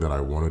something that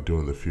I want to do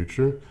in the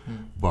future.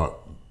 But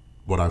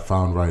what I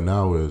found right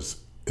now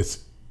is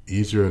it's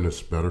easier and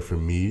it's better for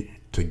me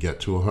to get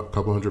to a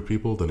couple hundred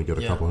people than to get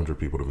a couple hundred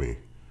people to me.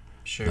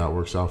 Sure. That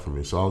works out for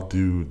me. So I'll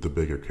do the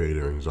bigger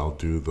caterings, I'll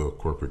do the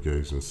corporate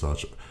gigs and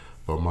such.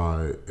 But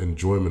my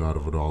enjoyment out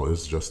of it all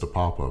is just the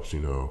pop-ups,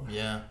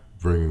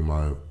 bringing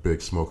my big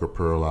smoker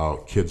pearl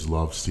out. Kids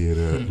love seeing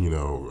it,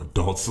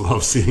 adults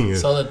love seeing it.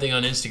 Saw that thing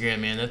on Instagram,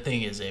 man. That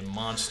thing is a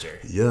monster.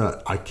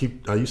 Yeah, I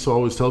used to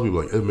always tell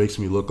people, like, it makes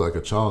me look like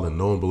a child, and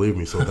no one believed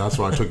me. So that's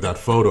why I took that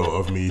photo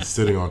of me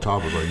sitting on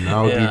top of it. Like,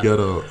 now do you get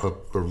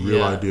a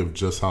real idea of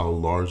just how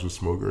large the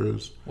smoker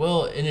is?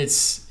 Well, and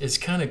it's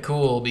kind of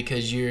cool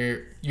because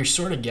you're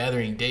sort of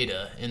gathering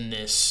data in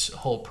this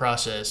whole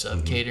process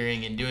of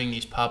catering and doing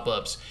these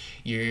pop-ups.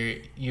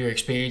 You're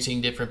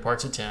experiencing different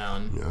parts of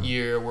town. Yeah.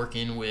 You're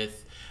working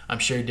with, I'm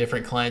sure,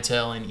 different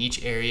clientele in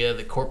each area,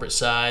 the corporate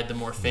side, the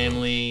more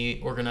family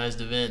organized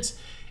events.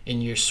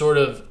 And you're sort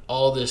of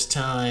all this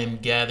time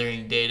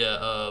gathering data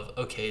of,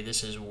 okay,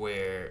 this is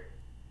where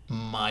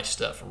my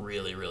stuff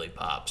really, really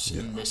pops.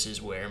 Yeah. And this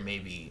is where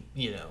maybe,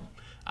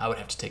 I would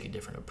have to take a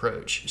different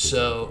approach. Exactly.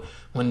 So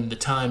when the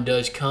time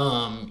does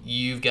come,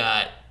 you've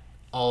got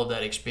all of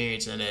that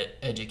experience and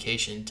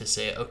education to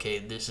say, okay,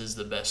 this is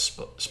the best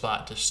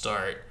spot to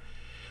start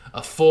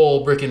a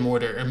full brick and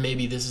mortar, or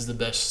maybe this is the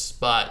best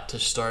spot to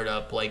start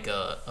up like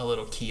a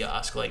little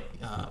kiosk, like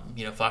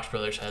Fox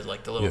Brothers has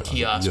like the little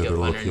kiosk up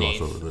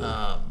underneath,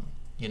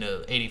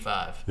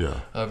 85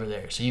 over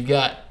there. So you've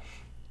got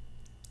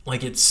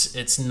like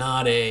it's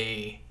not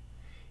a,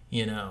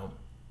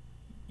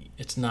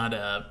 it's not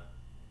a,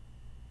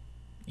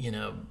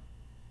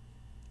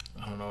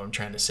 I don't know what I'm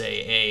trying to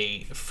say,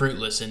 a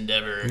fruitless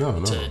endeavor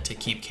to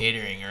keep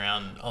catering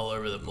around all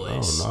over the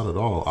place. No, not at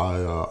all.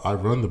 I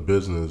run the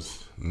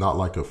business not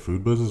like a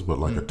food business, but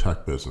like a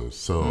tech business.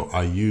 So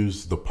I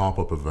use the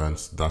pop-up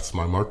events. That's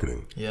my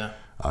marketing. Yeah.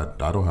 I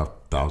don't have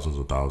thousands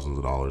and thousands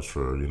of dollars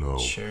for,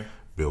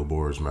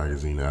 billboards,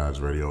 magazine ads,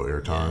 radio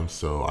airtime. Yeah.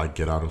 So I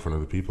get out in front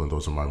of the people, and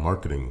those are my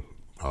marketing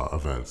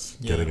events.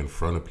 Yeah. Getting in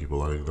front of people,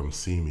 letting them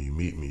see me,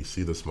 meet me,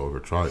 see the smoker,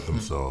 try it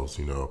themselves,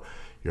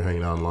 You're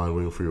hanging out in line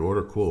waiting for your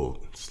order, cool.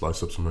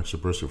 Slice up some extra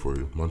brisket for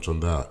you, munch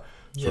on that.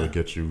 So it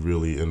gets you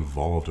really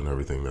involved in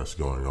everything that's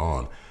going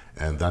on.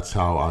 And that's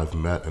how I've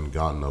met and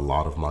gotten a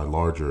lot of my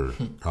larger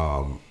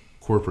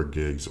corporate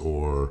gigs,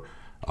 or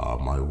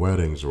my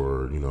weddings,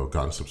 or,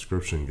 gotten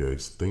subscription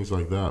gigs, things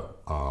like that.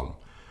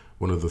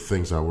 One of the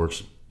things that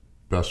works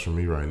best for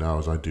me right now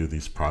is I do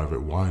these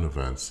private wine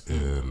events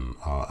in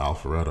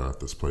Alpharetta at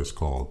this place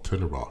called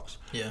Tinderbox.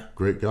 Yeah.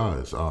 Great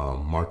guys,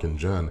 Mark and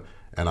Jen.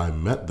 And I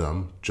met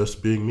them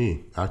just being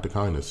me, act of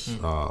kindness.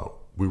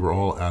 We were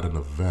all at an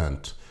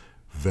event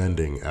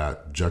vending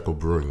at Jekyll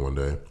Brewing one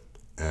day.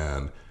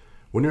 And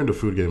when you're in the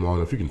food game long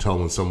enough, you can tell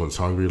when someone's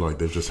hungry, like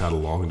they've just had a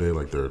long day,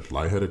 like they're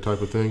lightheaded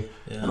type of thing.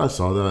 Yeah. And I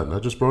saw that, and I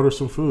just brought her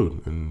some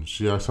food. And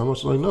she asked how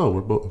much. I'm like, no,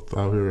 we're both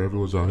out here.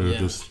 Everyone's out here.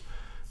 Just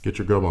get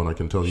your grub on. I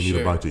can tell you need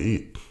a bite to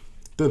eat.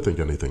 Didn't think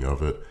anything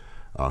of it.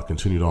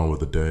 Continued on with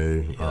the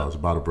day. I was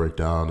about to break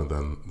down, and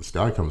then this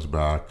guy comes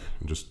back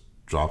and just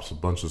drops a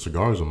bunch of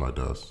cigars on my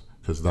desk,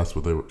 because that's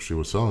what she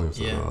was selling.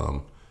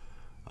 So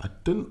I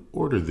didn't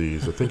order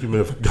these. I think you may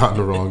have gotten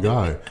the wrong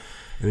guy.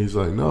 And he's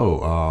like,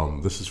 no,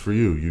 this is for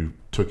you. You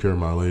took care of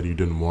my lady. You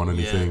didn't want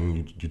anything.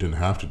 You didn't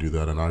have to do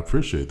that, and I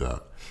appreciate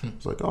that.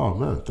 It's like, oh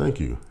man, thank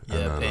you. Yeah,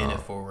 and then, paying it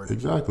forward.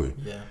 Exactly.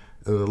 Yeah.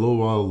 And a little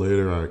while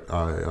later,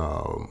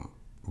 I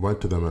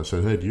went to them and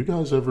said, hey, do you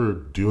guys ever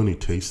do any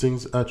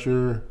tastings at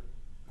your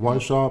wine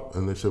shop?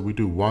 And they said, we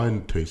do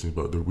wine tastings,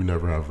 but we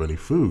never have any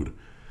food.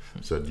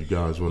 I said, you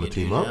guys want to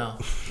team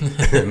up?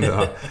 And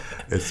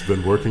it's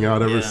been working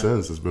out ever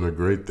since. It's been a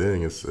great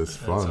thing. It's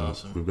fun.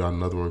 Awesome. We've got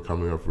another one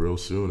coming up real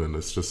soon, and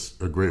it's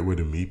just a great way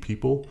to meet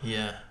people.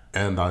 Yeah.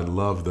 And I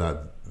love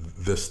that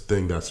this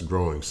thing that's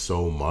growing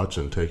so much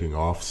and taking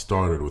off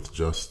started with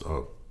just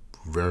a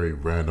very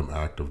random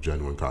act of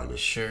genuine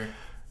kindness. Sure.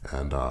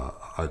 And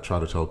I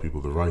try to tell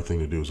people the right thing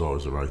to do is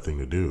always the right thing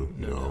to do.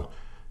 You know,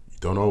 you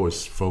don't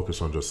always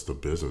focus on just the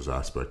business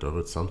aspect of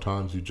it.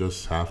 Sometimes you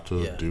just have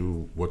to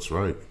do what's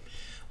right.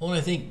 Well, and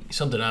I think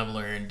something I've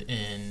learned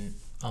in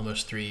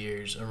almost 3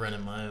 years of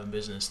running my own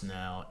business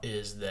now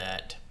is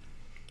that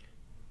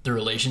the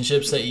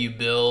relationships that you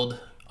build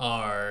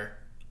are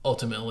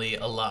ultimately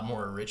a lot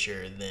more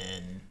richer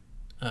than,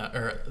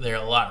 or they're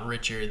a lot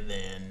richer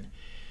than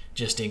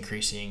just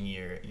increasing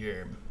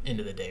your end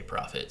of the day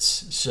profits.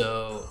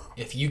 So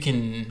if you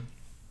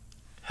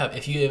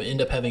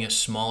end up having a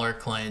smaller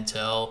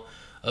clientele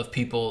of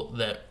people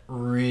that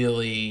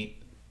really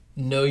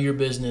know your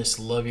business,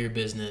 love your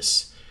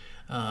business,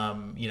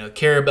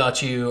 care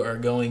about you, are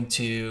going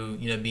to,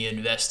 be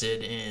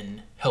invested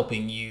in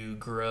helping you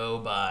grow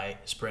by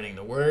spreading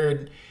the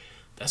word,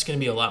 that's going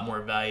to be a lot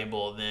more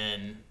valuable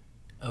than,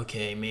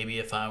 okay, maybe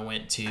if I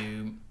went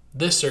to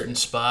this certain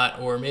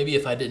spot, or maybe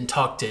if I didn't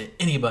talk to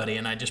anybody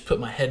and I just put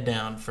my head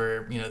down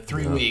for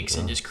 3 weeks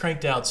and just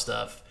cranked out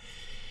stuff,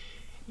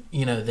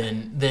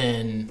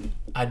 then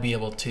I'd be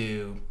able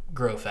to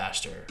grow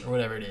faster or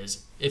whatever it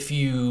is. If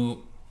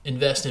you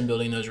invest in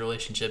building those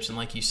relationships and,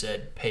 like you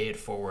said, pay it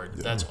forward,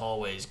 that's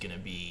always going to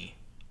be,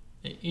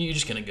 you're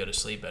just going to go to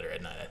sleep better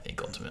at night, I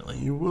think, ultimately.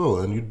 You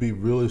will, and you'd be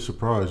really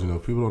surprised.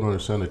 People don't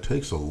understand it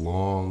takes a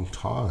long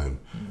time.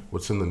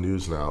 What's in the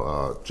news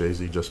now?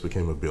 Jay-Z just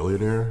became a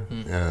billionaire,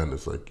 and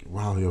it's like,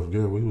 wow, he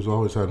was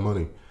always had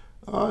money.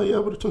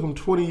 Yeah, but it took him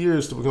 20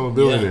 years to become a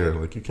billionaire.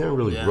 Like, you can't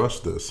really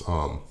rush this.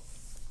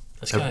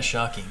 That's kind of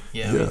shocking,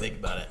 when you think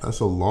about it. That's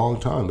a long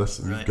time.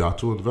 You've got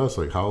to invest.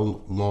 Like,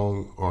 how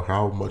long or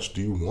how much do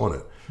you want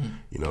it?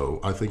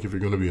 I think if you're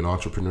going to be an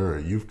entrepreneur,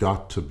 you've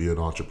got to be an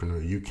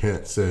entrepreneur. You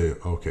can't say,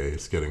 okay,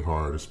 it's getting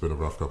hard, it's been a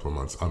rough couple of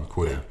months, I'm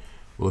quitting. Yeah.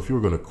 Well, if you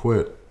were going to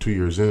quit 2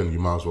 years in, you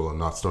might as well have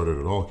not started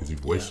at all, because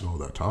you've wasted all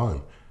that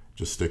time.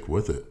 Just stick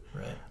with it.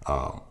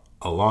 Right.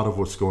 A lot of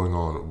what's going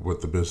on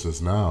with the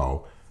business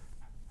now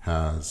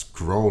has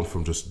grown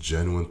from just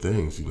genuine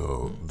things.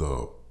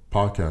 The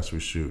podcast we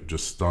shoot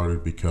just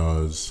started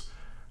because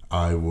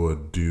I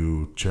would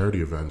do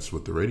charity events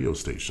with the radio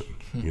station.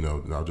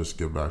 And I'll just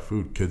give back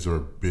food. Kids are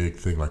a big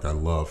thing. Like, I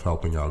love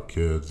helping out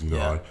kids.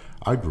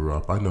 I grew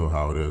up, I know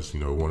how it is,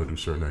 want to do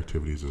certain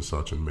activities and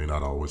such, and may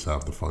not always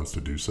have the funds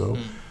to do so.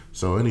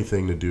 So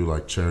anything to do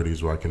like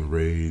charities where I can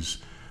raise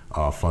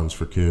funds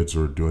for kids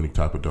or do any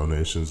type of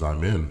donations,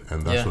 I'm in.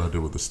 And that's what I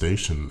did with the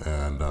station.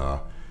 And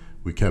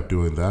we kept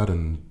doing that,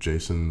 and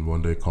Jason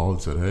one day called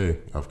and said, hey,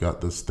 I've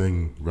got this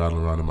thing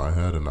rattling around in my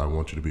head and I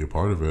want you to be a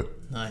part of it.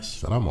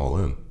 Nice. I said, I'm all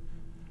in.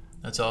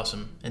 That's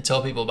awesome. And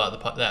tell people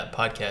about that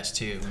podcast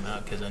too,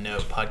 because I know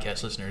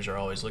podcast listeners are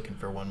always looking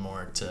for one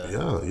more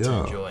to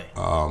enjoy.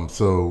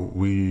 So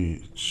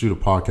we shoot a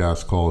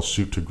podcast called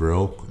Shoot to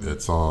Grill.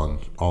 It's on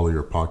all of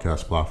your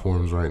podcast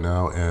platforms right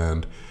now,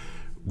 and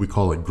we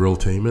call it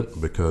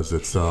Grilltainment because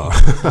it's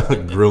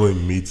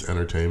grilling meets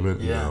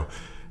entertainment.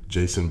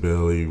 Jason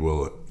Bailey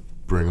will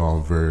bring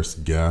on various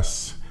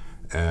guests,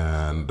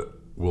 and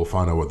we'll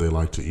find out what they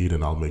like to eat,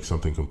 and I'll make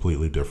something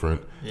completely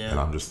different. And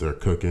I'm just there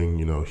cooking.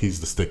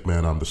 He's the stick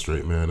man, I'm the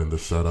straight man in the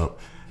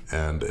setup,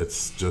 and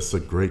it's just a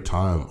great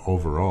time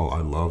overall. I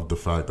love the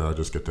fact that I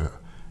just get to,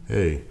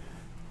 hey,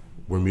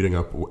 we're meeting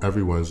up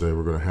every Wednesday.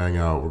 We're going to hang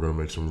out. We're going to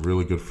make some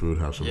really good food,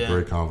 have some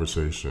great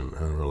conversation,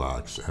 and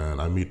relax.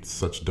 And I meet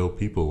such dope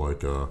people.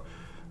 Like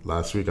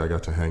last week, I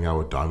got to hang out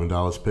with Diamond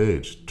Dallas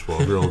Page.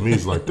 12-year-old me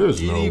is like,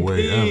 there's no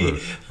way ever.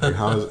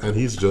 Like, and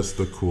he's just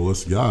the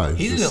coolest guy.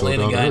 He's an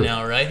Atlanta guy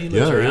now, right? He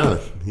lives around.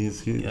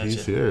 He's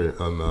here.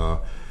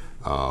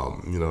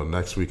 And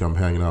next week I'm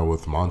hanging out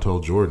with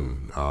Montel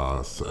Jordan.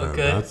 And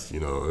that's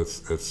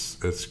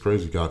it's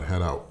crazy. Got to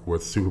hang out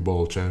with Super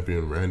Bowl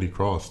champion Randy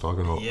Cross,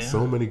 talking about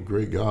so many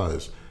great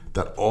guys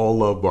that all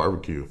love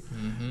barbecue,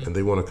 and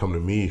they want to come to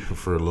me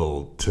for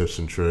little tips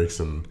and tricks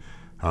and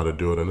how to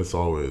do it, and it's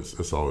always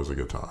a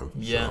good time.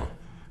 So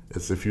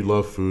it's, if you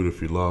love food,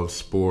 if you love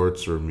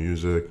sports or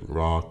music,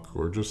 rock,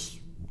 or just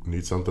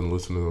need something to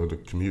listen to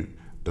commute,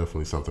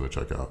 definitely something to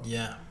check out.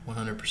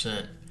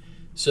 100%.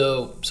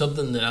 So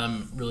something that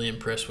I'm really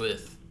impressed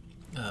with,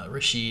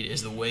 Rashid,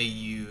 is the way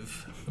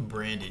you've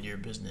branded your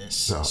business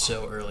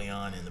so early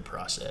on in the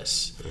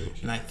process.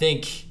 And I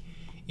think,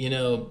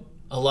 a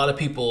lot of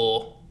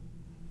people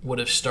would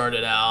have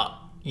started out,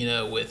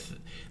 with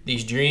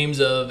these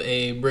dreams of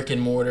a brick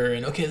and mortar,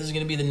 and okay, this is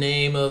going to be the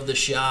name of the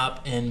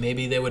shop, and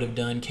maybe they would have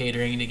done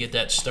catering to get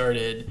that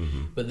started,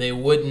 but they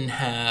wouldn't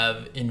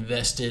have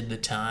invested the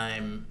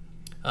time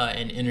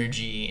and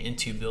energy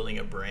into building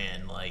a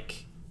brand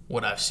like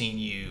what I've seen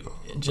you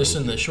just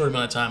in the short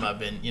amount of time I've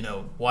been,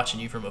 watching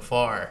you from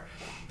afar.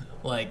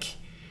 Like,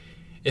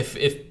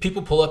 if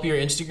people pull up your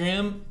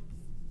Instagram,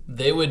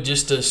 they would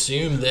just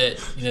assume that,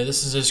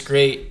 this is this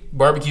great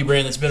barbecue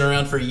brand that's been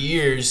around for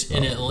years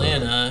in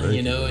Atlanta,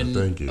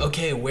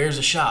 okay, where's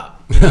a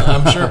shop?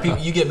 I'm sure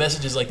you get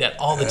messages like that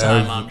all the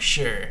time, I'm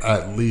sure.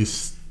 At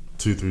least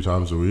 2-3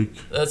 times a week.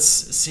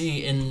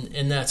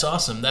 And that's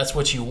awesome. That's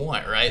what you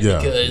want, right? Yeah,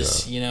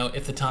 because,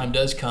 if the time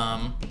does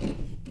come,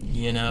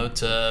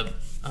 to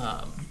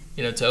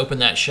open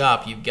that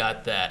shop, you've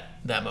got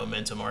that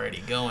momentum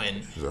already going.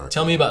 Exactly.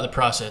 Tell me about the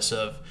process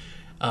of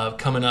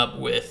coming up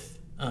with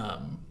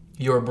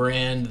your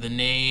brand, the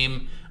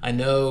name. I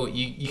know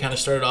you kind of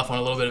started off on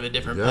a little bit of a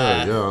different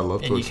path. Yeah, I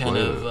love to explain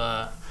it. And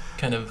you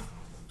kind of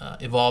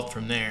evolved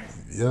from there.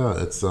 Yeah,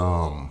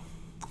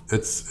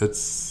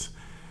 it's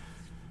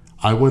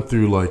I went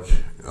through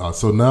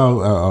so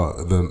now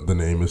the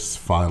name is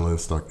finally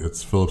stuck.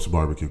 It's Phillips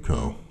Barbecue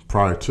Co.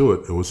 Prior to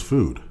it, it was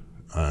food.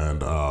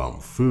 And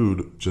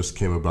food just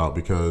came about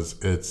because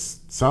it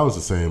sounds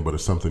the same, but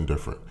it's something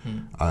different.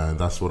 And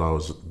that's what I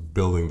was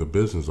building the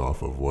business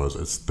off of.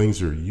 It's things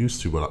you're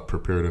used to, but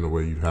prepared in a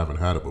way you haven't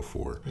had it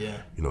before.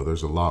 Yeah.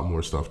 There's a lot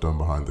more stuff done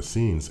behind the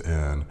scenes,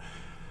 and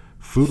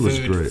food was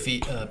great.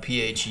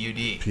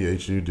 PHUD.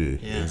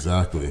 PHUD, yeah.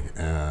 Exactly.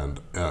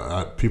 And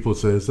people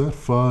say, is that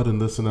FUD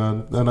and this and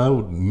that? And I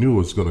knew it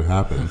was going to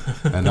happen.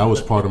 And that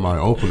was part of my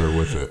opener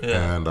with it.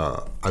 Yeah. And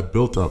I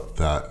built up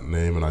that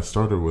name, and I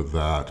started with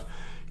that.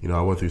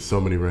 I went through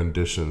so many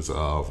renditions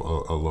of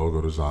a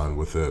logo design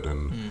with it,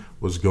 and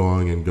was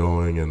going.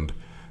 And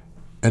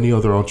any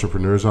other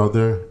entrepreneurs out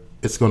there,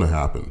 it's going to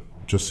happen.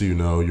 Just so you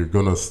know, you're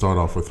going to start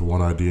off with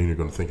one idea, and you're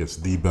going to think it's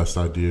the best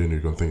idea, and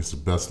you're going to think it's the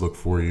best look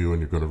for you,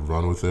 and you're going to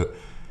run with it.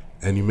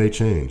 And you may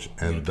change,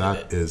 and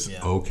that is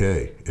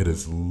okay. It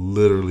is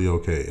literally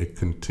okay. It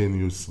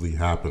continuously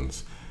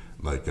happens.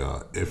 Like,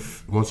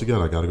 once again,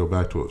 I got to go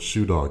back to it.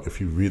 Shoe Dog, if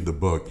you read the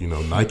book,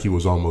 Nike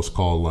was almost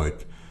called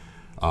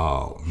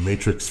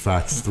Matrix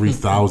Facts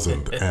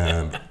 3000,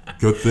 and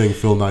good thing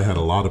Phil Knight had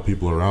a lot of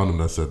people around him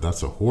that said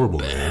that's a horrible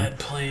name. Bad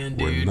plan,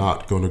 dude. We're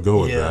not going to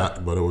go with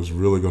that, but it was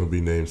really going to be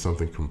named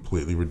something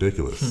completely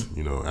ridiculous.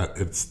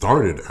 It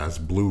started as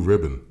Blue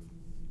Ribbon.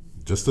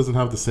 Just doesn't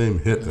have the same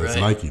hit as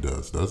Nike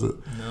does it?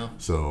 No.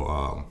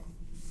 So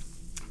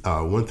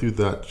I went through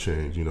that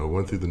change,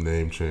 went through the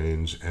name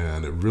change,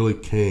 and it really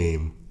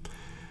came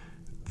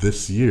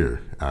this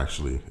year,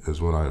 actually, is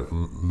when I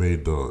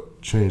made the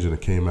change, and it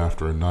came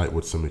after a night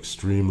with some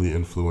extremely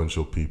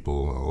influential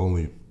people. I'll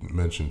only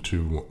mention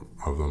 2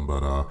 of them,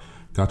 but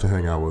got to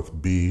hang out with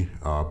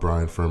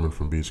Brian Furman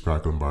from B's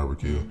Crackling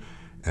Barbecue,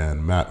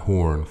 and Matt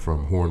Horn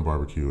from Horn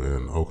Barbecue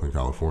in Oakland,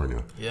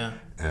 California. Yeah.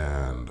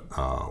 And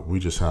we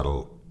just had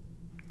a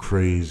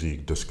crazy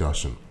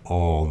discussion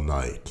all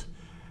night.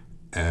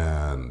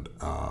 And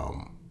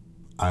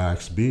I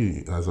asked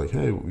B, I was like,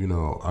 hey,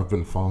 I've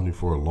been following you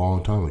for a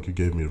long time. Like, you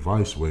gave me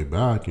advice way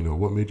back.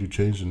 What made you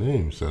change the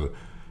name? He said,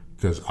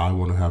 because I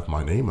want to have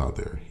my name out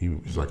there.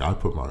 He's like, I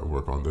put my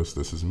work on this.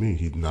 This is me.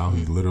 He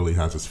literally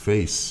has his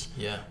face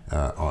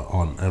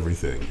on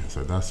everything. I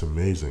said, that's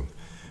amazing.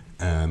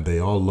 And they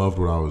all loved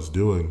what I was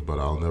doing, but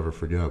I'll never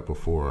forget,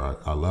 before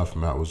I left,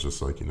 Matt was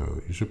just like,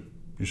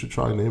 you should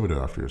try naming it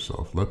after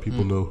yourself. Let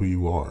people know who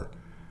you are.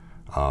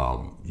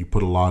 You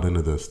put a lot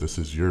into this. This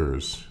is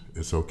yours.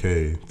 It's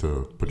okay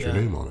to put your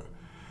name on it.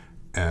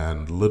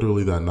 And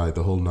literally that night,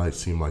 the whole night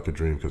seemed like a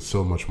dream, because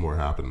so much more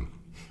happened.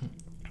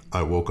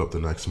 I woke up the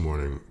next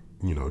morning,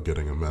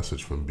 getting a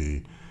message from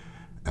B,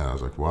 and I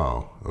was like,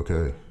 wow,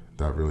 okay,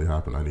 that really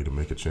happened. I need to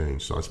make a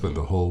change. So I spent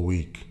the whole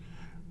week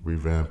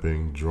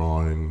revamping,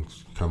 drawing,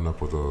 coming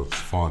up with a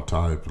font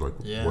type,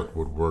 what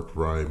would work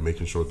right,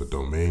 making sure the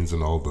domains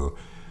and all the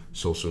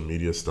social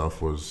media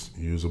stuff was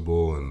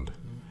usable, and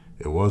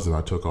it wasn't.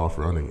 I took off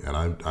running, and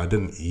I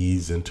didn't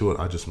ease into it.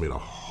 I just made a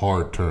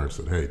hard turn,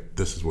 said, hey,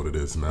 this is what it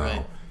is now.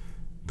 Right.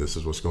 This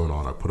is what's going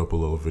on. I put up a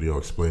little video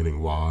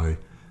explaining why,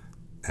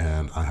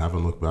 and I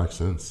haven't looked back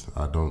since.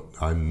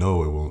 I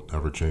know it won't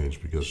ever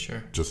change, because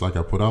just like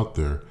I put out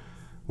there,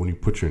 when you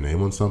put your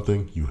name on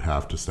something, you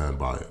have to stand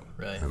by it.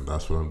 Right. And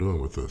that's what I'm doing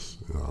with this.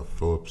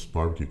 Phillips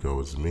Barbecue Co.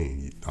 is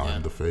me.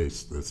 I'm the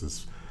face. This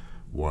is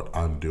what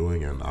I'm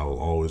doing, and I will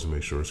always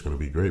make sure it's going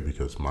to be great,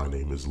 because my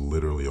name is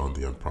literally on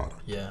the end product.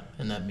 Yeah,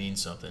 and that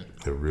means something.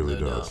 It really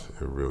does.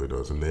 It really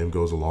does. A name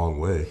goes a long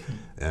way.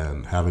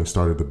 And having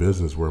started the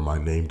business where my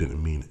name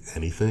didn't mean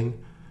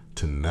anything,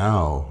 to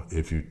now,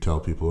 if you tell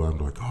people, I'm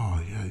like,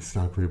 oh yeah, he's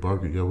got great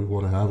barbecue. Yeah, we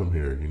want to have him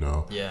here.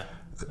 Yeah.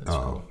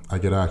 Cool. I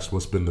get asked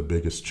what's been the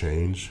biggest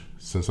change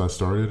since I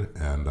started,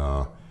 and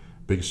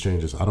biggest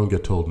change is I don't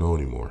get told no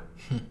anymore.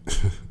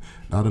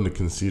 Not in a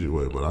conceited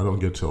way, but I don't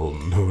get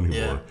told no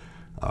anymore.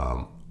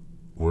 Yeah.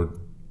 We're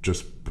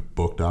just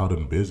booked out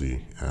and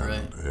busy,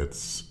 and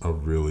it's a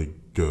really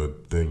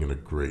good thing and a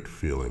great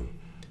feeling.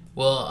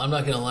 Well, I'm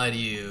not going to lie to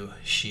you,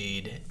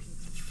 Sheed.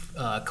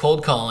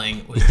 Cold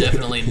calling was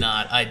definitely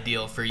not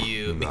ideal for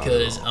you,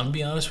 because I'm going to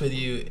be honest with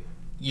you,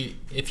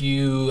 if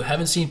you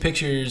haven't seen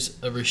pictures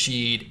of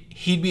Rashid,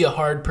 he'd be a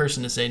hard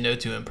person to say no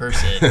to in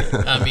person.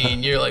 I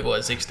mean, you're like,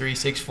 what, 6'3",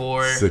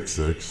 6'4"?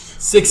 6'6".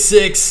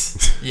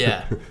 6'6".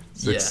 Yeah.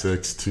 6'6",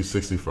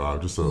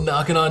 265. Just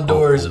knocking on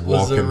doors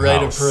was the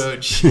right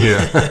approach.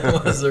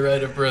 Yeah. Was the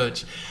right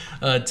approach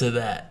to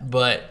that.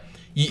 But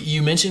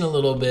you mentioned a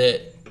little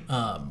bit,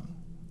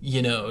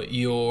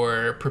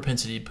 your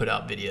propensity to put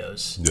out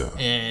videos. Yeah.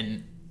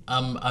 And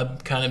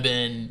I've kind of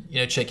been,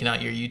 checking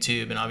out your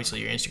YouTube and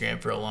obviously your Instagram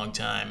for a long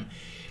time.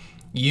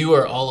 You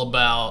are all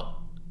about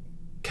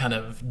kind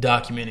of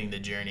documenting the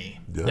journey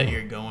that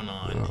you're going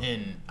on. Yeah.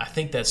 And I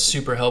think that's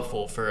super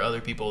helpful for other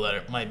people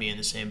that might be in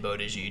the same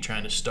boat as you,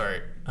 trying to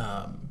start,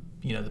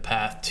 the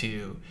path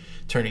to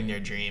turning their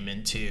dream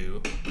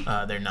into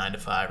their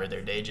 9-to-5 or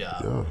their day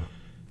job. Yeah.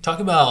 Talk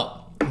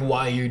about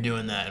why you're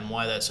doing that and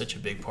why that's such a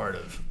big part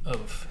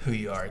of who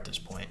you are at this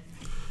point.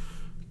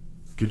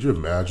 Could you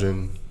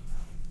imagine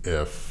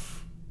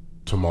if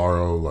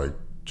tomorrow, like,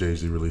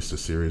 Jay-Z released a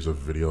series of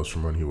videos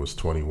from when he was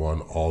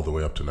 21 all the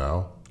way up to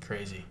now?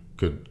 Crazy.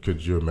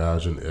 Could you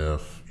imagine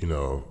if,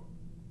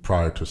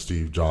 prior to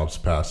Steve Jobs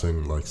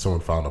passing, like, someone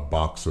found a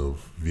box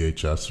of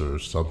VHS or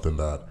something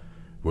that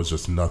was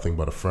just nothing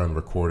but a friend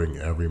recording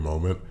every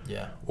moment?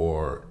 Yeah.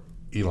 Or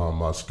Elon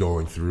Musk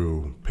going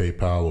through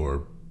PayPal,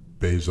 or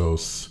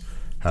Bezos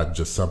had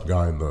just some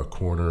guy in the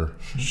corner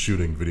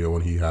shooting video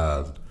when he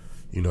had,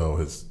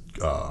 his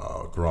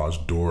garage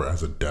door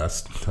as a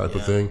desk type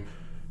of thing.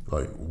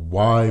 Like,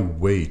 why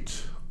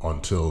wait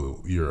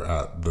until you're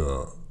at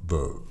the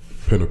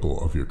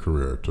pinnacle of your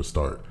career to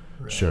start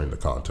sharing the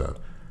content?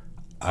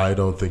 I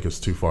don't think it's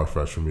too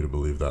far-fetched for me to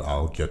believe that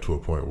I'll get to a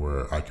point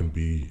where I can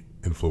be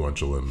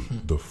influential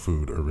in the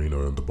food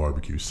arena and the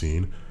barbecue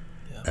scene.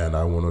 And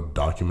I want to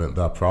document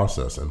that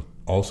process. And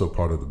also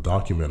part of the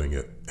documenting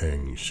it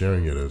and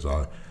sharing it is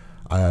I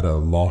had a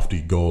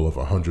lofty goal of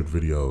 100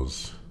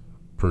 videos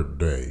per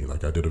day.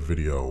 Like, I did a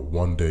video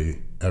one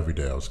day, every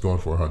day. I was going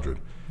for 100.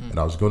 And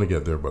I was going to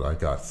get there, but I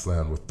got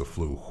slammed with the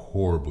flu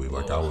horribly.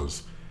 Like, I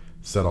was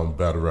set on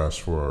bed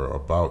rest for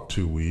about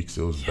 2 weeks.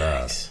 It was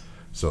bad.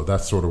 So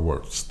that's sort of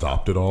what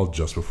stopped it all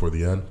just before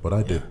the end. But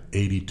I did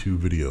 82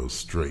 videos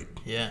straight.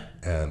 Yeah.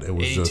 And it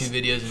was 82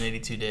 videos in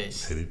 82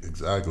 days.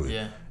 Exactly.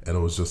 Yeah. And it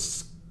was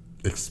just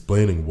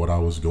explaining what I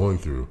was going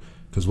through.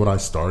 Because when I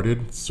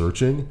started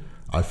searching,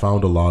 I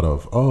found a lot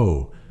of,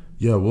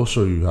 we'll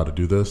show you how to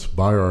do this.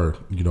 Buy our,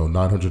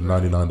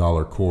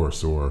 $999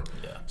 course, or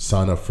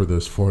sign up for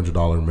this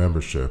 $400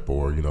 membership,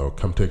 or,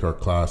 come take our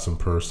class in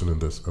person. And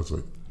this, I was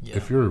like,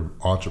 if you're an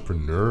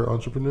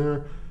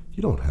entrepreneur,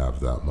 you don't have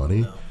that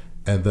money. No.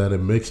 And then it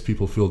makes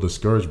people feel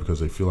discouraged because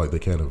they feel like they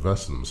can't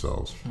invest in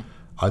themselves.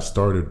 I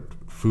started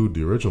Food,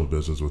 the original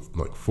business, with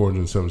like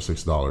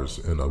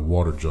 $476 in a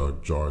water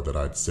jug jar that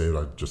I'd saved.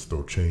 I'd just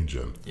throw change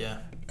in. Yeah.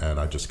 And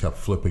I just kept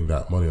flipping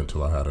that money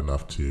until I had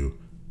enough to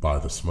buy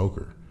the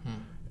smoker.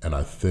 And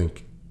I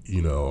think,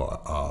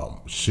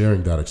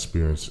 sharing that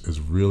experience is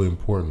really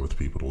important with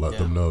people, to let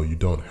them know you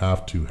don't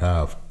have to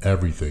have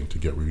everything to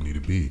get where you need to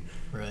be.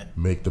 Right.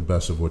 Make the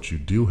best of what you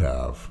do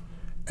have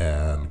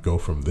and go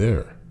from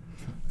there.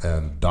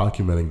 And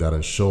documenting that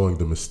and showing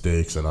the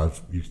mistakes, and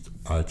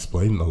I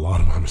explained a lot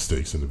of my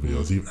mistakes in the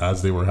videos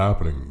as they were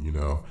happening.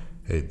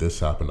 Hey, this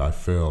happened, I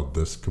failed,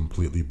 this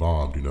completely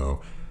bombed.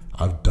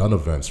 I've done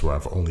events where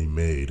I've only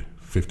made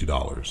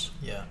 $50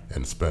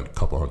 and spent a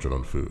couple $100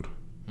 on food.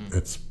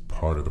 It's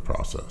part of the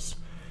process.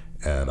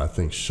 And I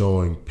think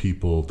showing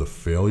people the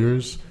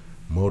failures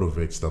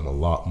motivates them a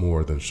lot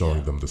more than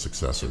showing them the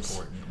successes. It's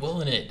important.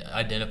 Well, and it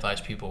identifies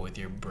people with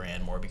your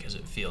brand more because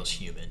it feels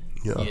human.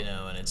 Yeah.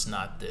 And it's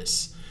not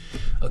this,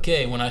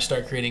 okay, when I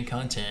start creating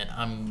content,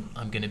 I'm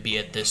going to be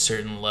at this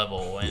certain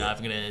level and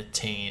I'm going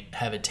to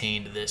have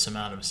attained this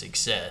amount of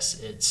success.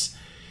 It's,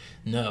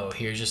 no,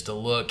 here's just a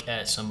look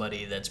at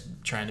somebody that's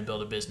trying to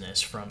build a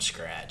business from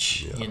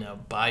scratch,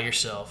 by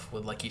yourself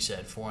with, like you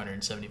said,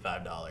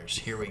 $475.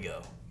 Here we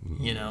go.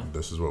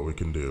 This is what we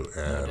can do.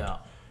 And no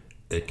doubt.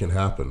 It can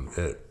happen.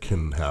 It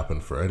can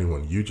happen for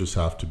anyone. You just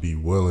have to be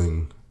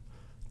willing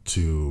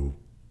to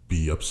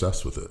be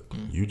obsessed with it.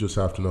 You just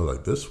have to know,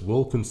 like, this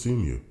will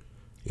consume you.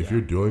 If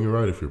you're doing it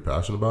right, if you're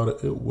passionate about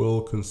it, it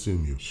will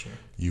consume you. Sure.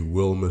 You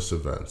will miss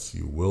events.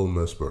 You will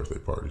miss birthday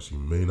parties. You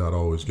may not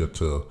always get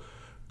to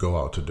go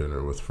out to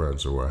dinner with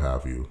friends or what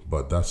have you,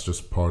 but that's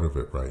just part of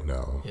it right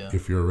now. Yeah.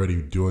 If you're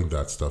already doing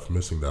that stuff,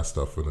 missing that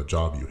stuff in a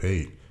job you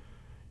hate,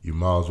 you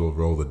might as well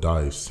roll the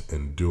dice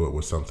and do it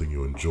with something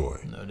you enjoy.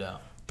 No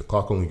doubt. The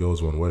clock only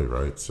goes one way,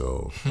 right?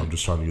 So I'm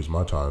just trying to use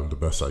my time the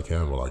best I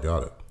can while I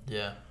got it.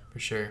 Yeah, for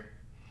sure.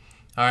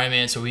 All right,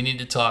 man. So we need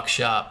to talk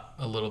shop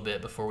a little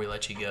bit before we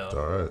let you go.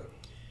 All right.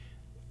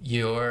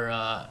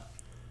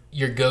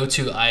 Your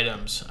go-to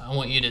items. I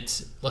want you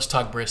to let's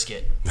talk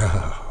brisket.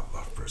 I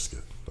love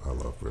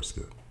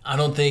brisket. I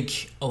don't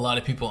think a lot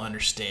of people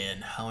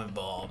understand how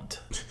involved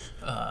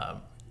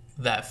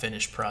that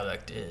finished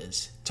product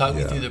is. Talk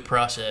me through the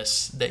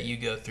process that you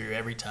go through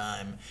every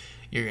time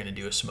you're going to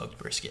do a smoked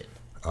brisket.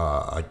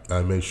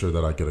 I make sure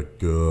that I get a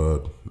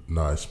good,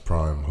 nice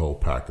prime whole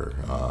packer,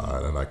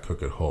 and I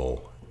cook it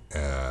whole.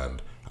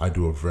 and I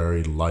do a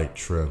very light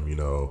trim.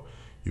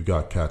 You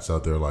got cats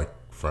out there like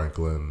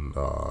Franklin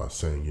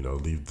saying,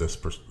 leave this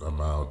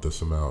amount,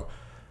 this amount.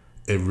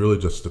 It really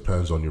just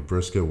depends on your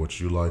brisket, what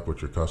you like,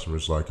 what your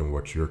customers like, and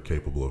what you're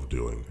capable of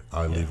doing.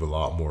 I leave a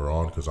lot more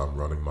on because I'm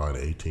running mine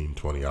 18,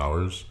 20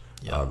 hours.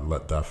 I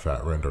let that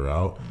fat render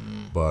out.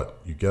 But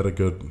you get a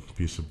good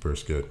piece of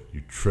brisket,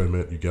 you trim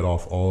it, you get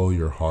off all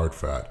your hard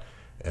fat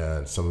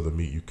and some of the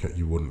meat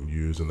you wouldn't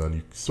use, and then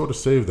you sort of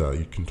save that.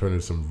 You can turn it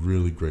into some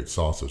really great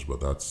sausage, but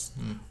that's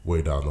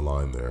way down the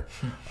line there.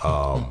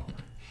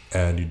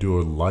 And you do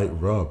a light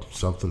rub,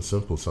 something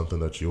simple, something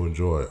that you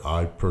enjoy.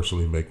 I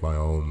personally make my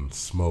own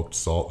smoked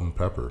salt and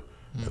pepper,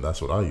 and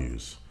that's what I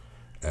use.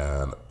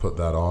 And put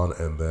that on,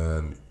 and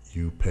then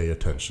you pay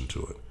attention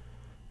to it.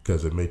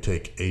 Because it may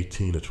take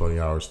 18 to 20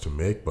 hours to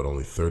make, but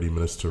only 30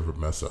 minutes to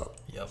mess up.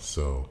 Yep.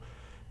 So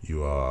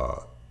you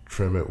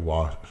trim it,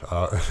 wash.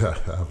 I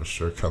have a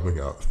shirt coming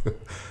out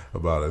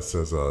about it. It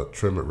says,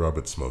 trim it, rub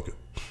it, smoke it.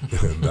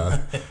 And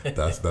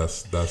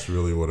that's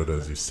really what it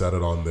is. You set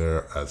it on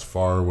there as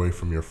far away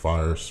from your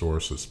fire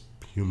source as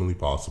humanly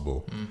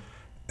possible,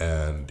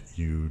 and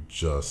you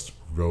just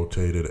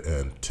rotate it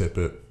and tip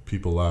it.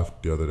 People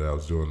laughed the other day. I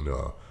was doing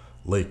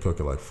late cook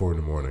at like 4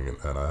 a.m,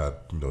 and I had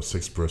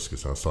 6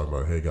 briskets, and I was talking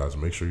about, hey guys,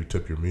 make sure you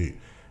tip your meat.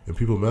 And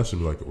people messaged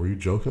me like, were you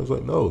joking? I was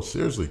like, no,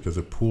 seriously, because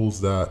it pulls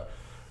that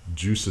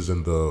juices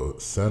in the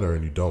center,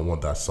 and you don't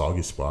want that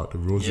soggy spot. It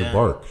ruins your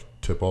bark.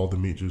 Tip all the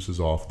meat juices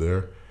off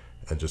there,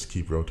 and just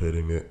keep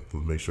rotating it.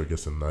 Make sure it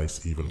gets a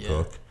nice even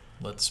cook.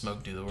 Let the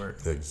smoke do the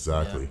work.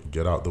 Exactly.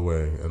 Get out the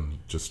way and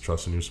just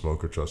trust in your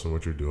smoker, trust in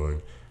what you're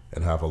doing,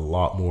 and have a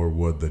lot more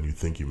wood than you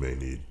think you may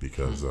need,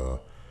 because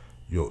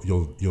you'll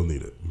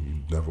need it.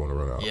 You never want to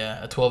run out.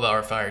 Yeah, a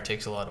 12-hour fire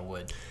takes a lot of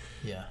wood.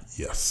 Yeah.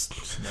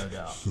 Yes. No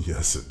doubt.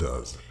 Yes, it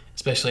does.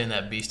 Especially in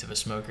that beast of a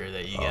smoker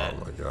that you got.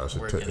 Oh my gosh,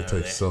 it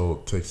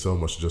takes so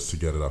much just to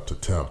get it up to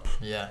temp.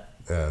 Yeah.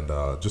 And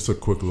just a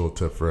quick little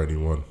tip for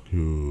anyone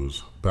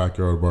who's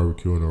backyard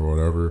barbecuing or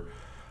whatever,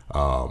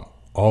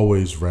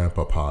 always ramp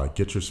up high.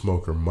 Get your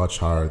smoker much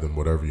higher than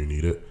whatever you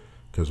need it,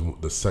 because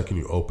the second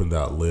you open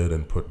that lid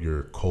and put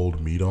your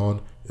cold meat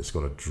on, it's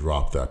going to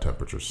drop that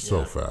temperature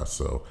so fast.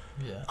 So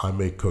I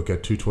may cook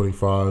at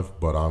 225,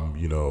 but I'm,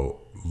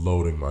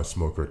 loading my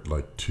smoker at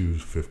like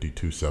 250,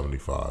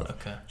 275.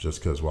 Okay.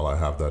 Just because while I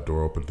have that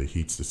door open, the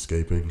heat's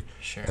escaping.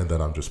 Sure. And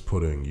then I'm just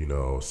putting,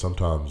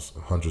 sometimes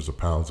hundreds of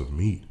pounds of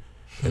meat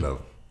in a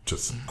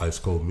just ice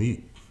cold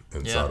meat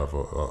inside of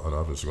an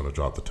oven. Is going to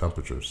drop the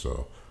temperature.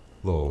 So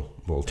little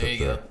tip there. There you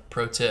go.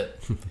 Pro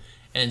tip.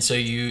 And so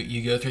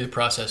you go through the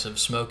process of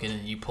smoking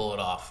and you pull it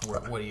off.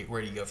 Where do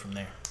you go from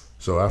there?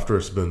 So after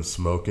it's been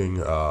smoking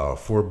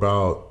for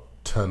about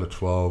 10 to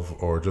 12,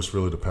 or just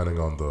really depending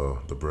on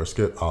the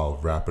brisket, I'll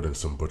wrap it in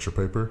some butcher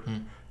paper,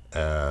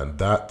 and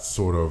that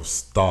sort of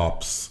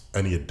stops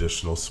any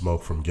additional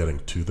smoke from getting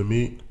to the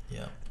meat,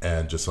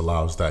 and just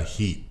allows that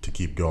heat to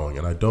keep going.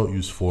 And I don't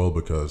use foil,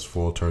 because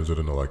foil turns it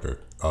into like a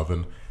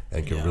oven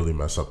and can really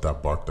mess up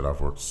that bark that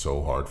I've worked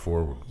so hard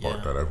for,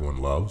 bark that everyone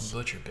loves.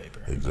 Butcher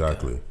paper.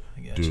 Exactly.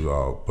 Okay.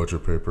 Do butcher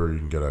paper you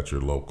can get at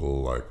your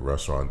local like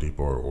restaurant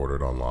depot or order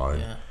it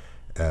online,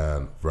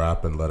 and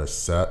wrap and let it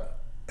set,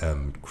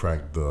 and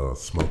crank the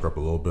smoke up a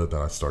little bit.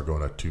 Then I start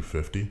going at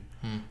 250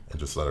 and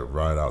just let it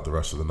ride out the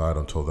rest of the night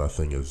until that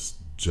thing is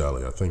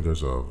jelly. I think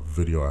there's a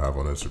video I have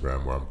on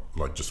Instagram where I'm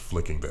like just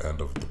flicking the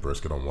end of the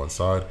brisket on one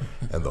side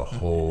and the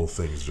whole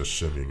thing's just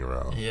shimmying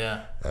around.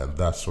 Yeah. And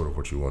that's sort of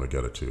what you want to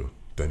get it to.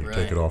 Then you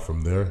take it off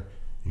from there.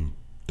 You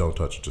don't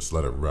touch it. Just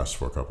let it rest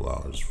for a couple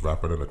hours.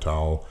 Wrap it in a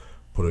towel,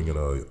 put it in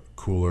a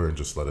cooler, and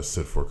just let it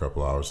sit for a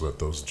couple hours. Let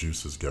those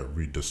juices get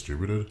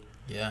redistributed.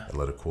 Yeah. And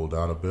let it cool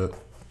down a bit.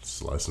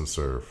 Slice and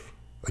serve.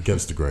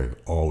 Against the grain.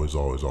 Always,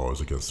 always,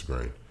 always against the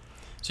grain.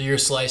 So you're a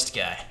sliced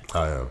guy.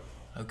 I am.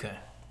 Okay.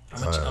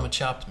 I'm a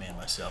chopped man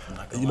myself. I'm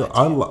not gonna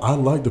lie. I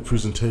like the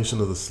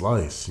presentation of the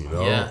slice.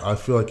 I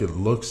feel like it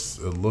looks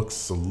a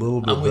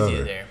little bit I'm with better.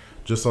 you there.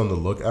 Just on the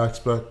look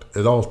aspect,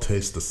 it all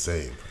tastes the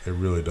same. It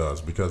really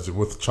does, because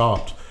with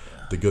chopped,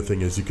 the good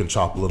thing is you can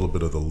chop a little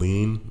bit of the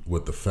lean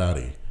with the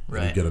fatty,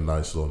 and you get a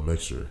nice little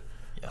mixture.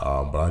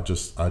 Yeah. But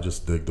I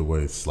just dig the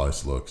way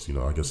slice looks.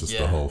 I guess it's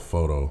the whole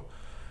photo.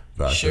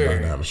 Sure.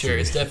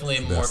 It's definitely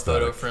a more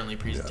photo-friendly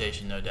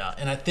presentation, no doubt.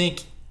 And I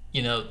think,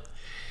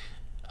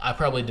 I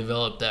probably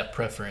developed that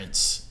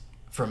preference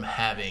from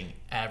having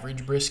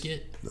average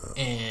brisket,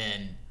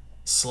 and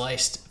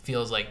sliced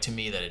feels like to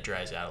me that it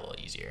dries out a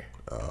little easier.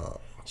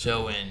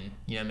 So when,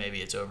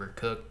 maybe it's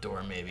overcooked,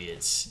 or maybe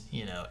it's,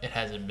 it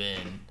hasn't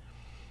been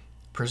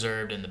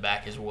preserved in the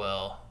back as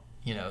well,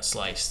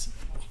 sliced,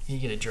 you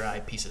get a dry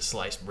piece of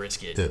sliced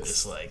brisket.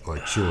 It's like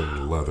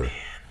chewing leather. Man.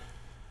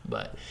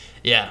 But,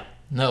 yeah.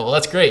 No, well,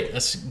 that's great.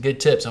 That's good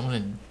tips. I'm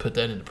going to put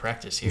that into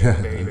practice here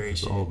very, very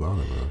soon. It's all about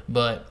it, man.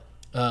 But,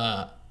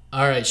 all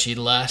right, Sheed,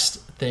 last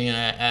thing, and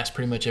I ask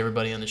pretty much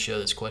everybody on the show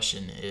this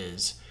question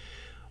is,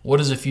 what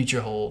does the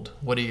future hold?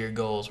 What are your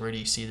goals? Where do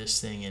you see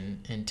this thing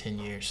in 10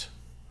 years?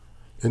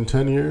 In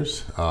 10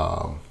 years,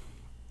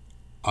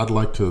 I'd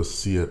like to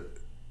see it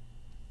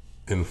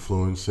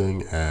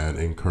influencing and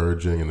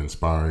encouraging and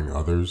inspiring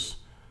others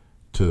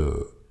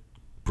to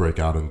break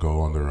out and go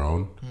on their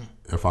own.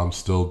 If I'm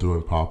still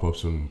doing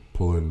pop-ups and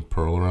pulling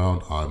Pearl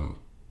around, I'm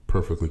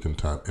perfectly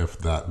content if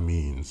that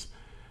means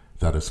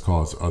that it's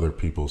caused other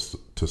people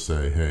to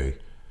say, hey,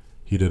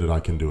 he did it, I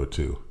can do it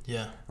too.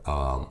 Yeah.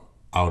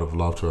 I would have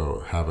loved to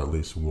have at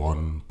least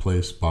one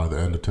place by the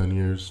end of 10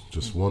 years,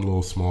 just one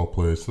little small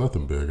place,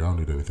 nothing big. I don't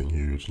need anything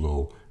huge,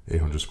 little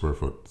 800 square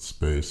foot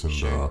space,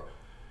 and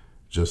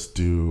just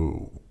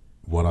do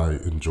what I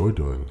enjoy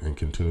doing and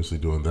continuously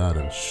doing that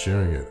and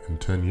sharing it. In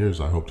 10 years,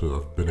 I hope to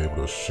have been able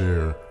to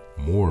share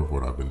more of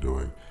what I've been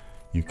doing.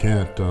 You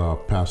can't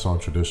pass on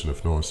tradition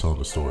if no one's telling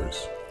the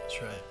stories.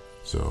 That's right.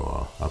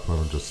 So I plan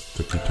on just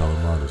to keep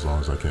telling mine as long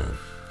as I can.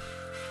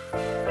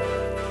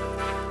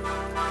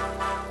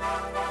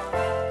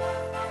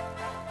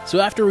 So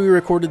after we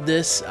recorded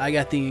this, I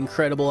got the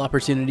incredible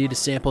opportunity to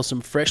sample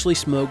some freshly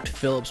smoked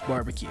Phillips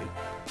barbecue.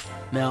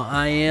 Now,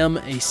 I am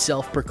a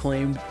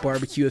self-proclaimed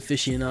barbecue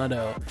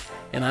aficionado,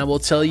 and I will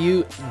tell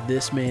you,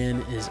 this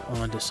man is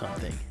onto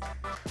something.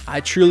 I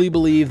truly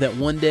believe that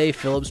one day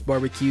Phillips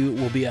Barbecue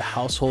will be a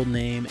household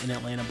name in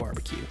Atlanta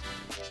barbecue,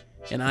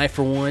 and I,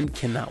 for one,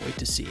 cannot wait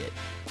to see it.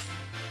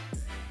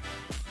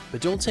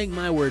 But don't take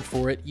my word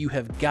for it, you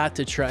have got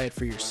to try it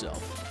for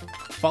yourself.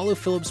 Follow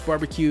Phillips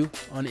Barbecue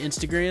on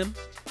Instagram,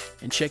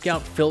 and check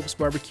out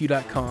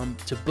phillipsbarbecue.com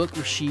to book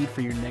Rashid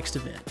for your next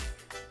event,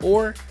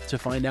 or to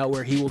find out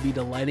where he will be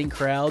delighting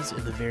crowds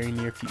in the very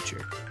near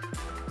future.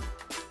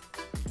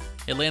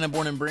 Atlanta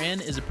Born and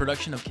Brand is a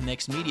production of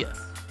Connects Media.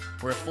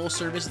 We're a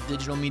full-service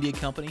digital media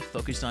company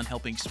focused on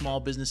helping small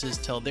businesses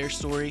tell their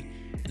story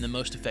in the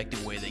most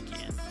effective way they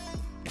can.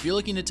 If you're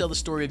looking to tell the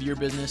story of your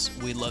business,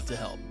 we'd love to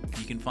help.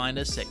 You can find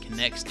us at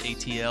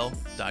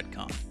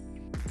connextatl.com.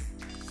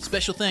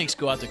 Special thanks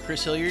go out to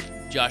Chris Hilliard,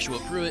 Joshua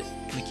Pruitt,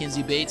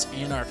 Mackenzie Bates,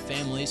 and our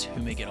families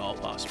who make it all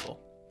possible.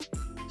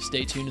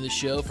 Stay tuned to the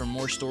show for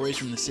more stories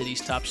from the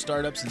city's top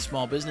startups and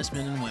small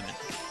businessmen and women.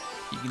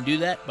 You can do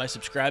that by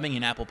subscribing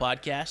in Apple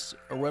Podcasts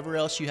or wherever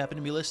else you happen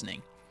to be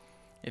listening.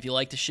 If you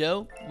like the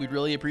show, we'd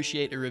really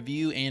appreciate a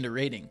review and a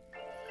rating.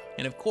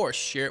 And of course,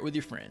 share it with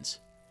your friends.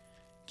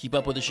 Keep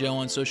up with the show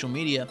on social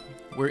media.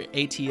 We're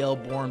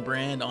ATL Born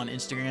Brand on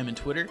Instagram and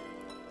Twitter,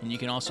 and you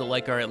can also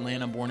like our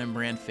Atlanta Born and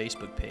Brand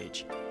Facebook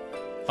page.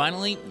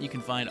 Finally, you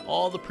can find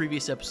all the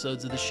previous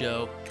episodes of the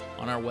show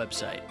on our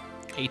website,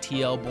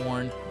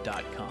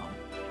 atlborn.com.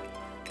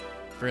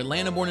 For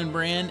Atlanta Born and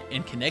Brand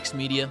and Connects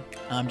Media,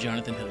 I'm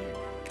Jonathan Hilliard.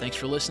 Thanks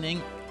for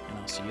listening, and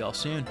I'll see y'all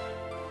soon.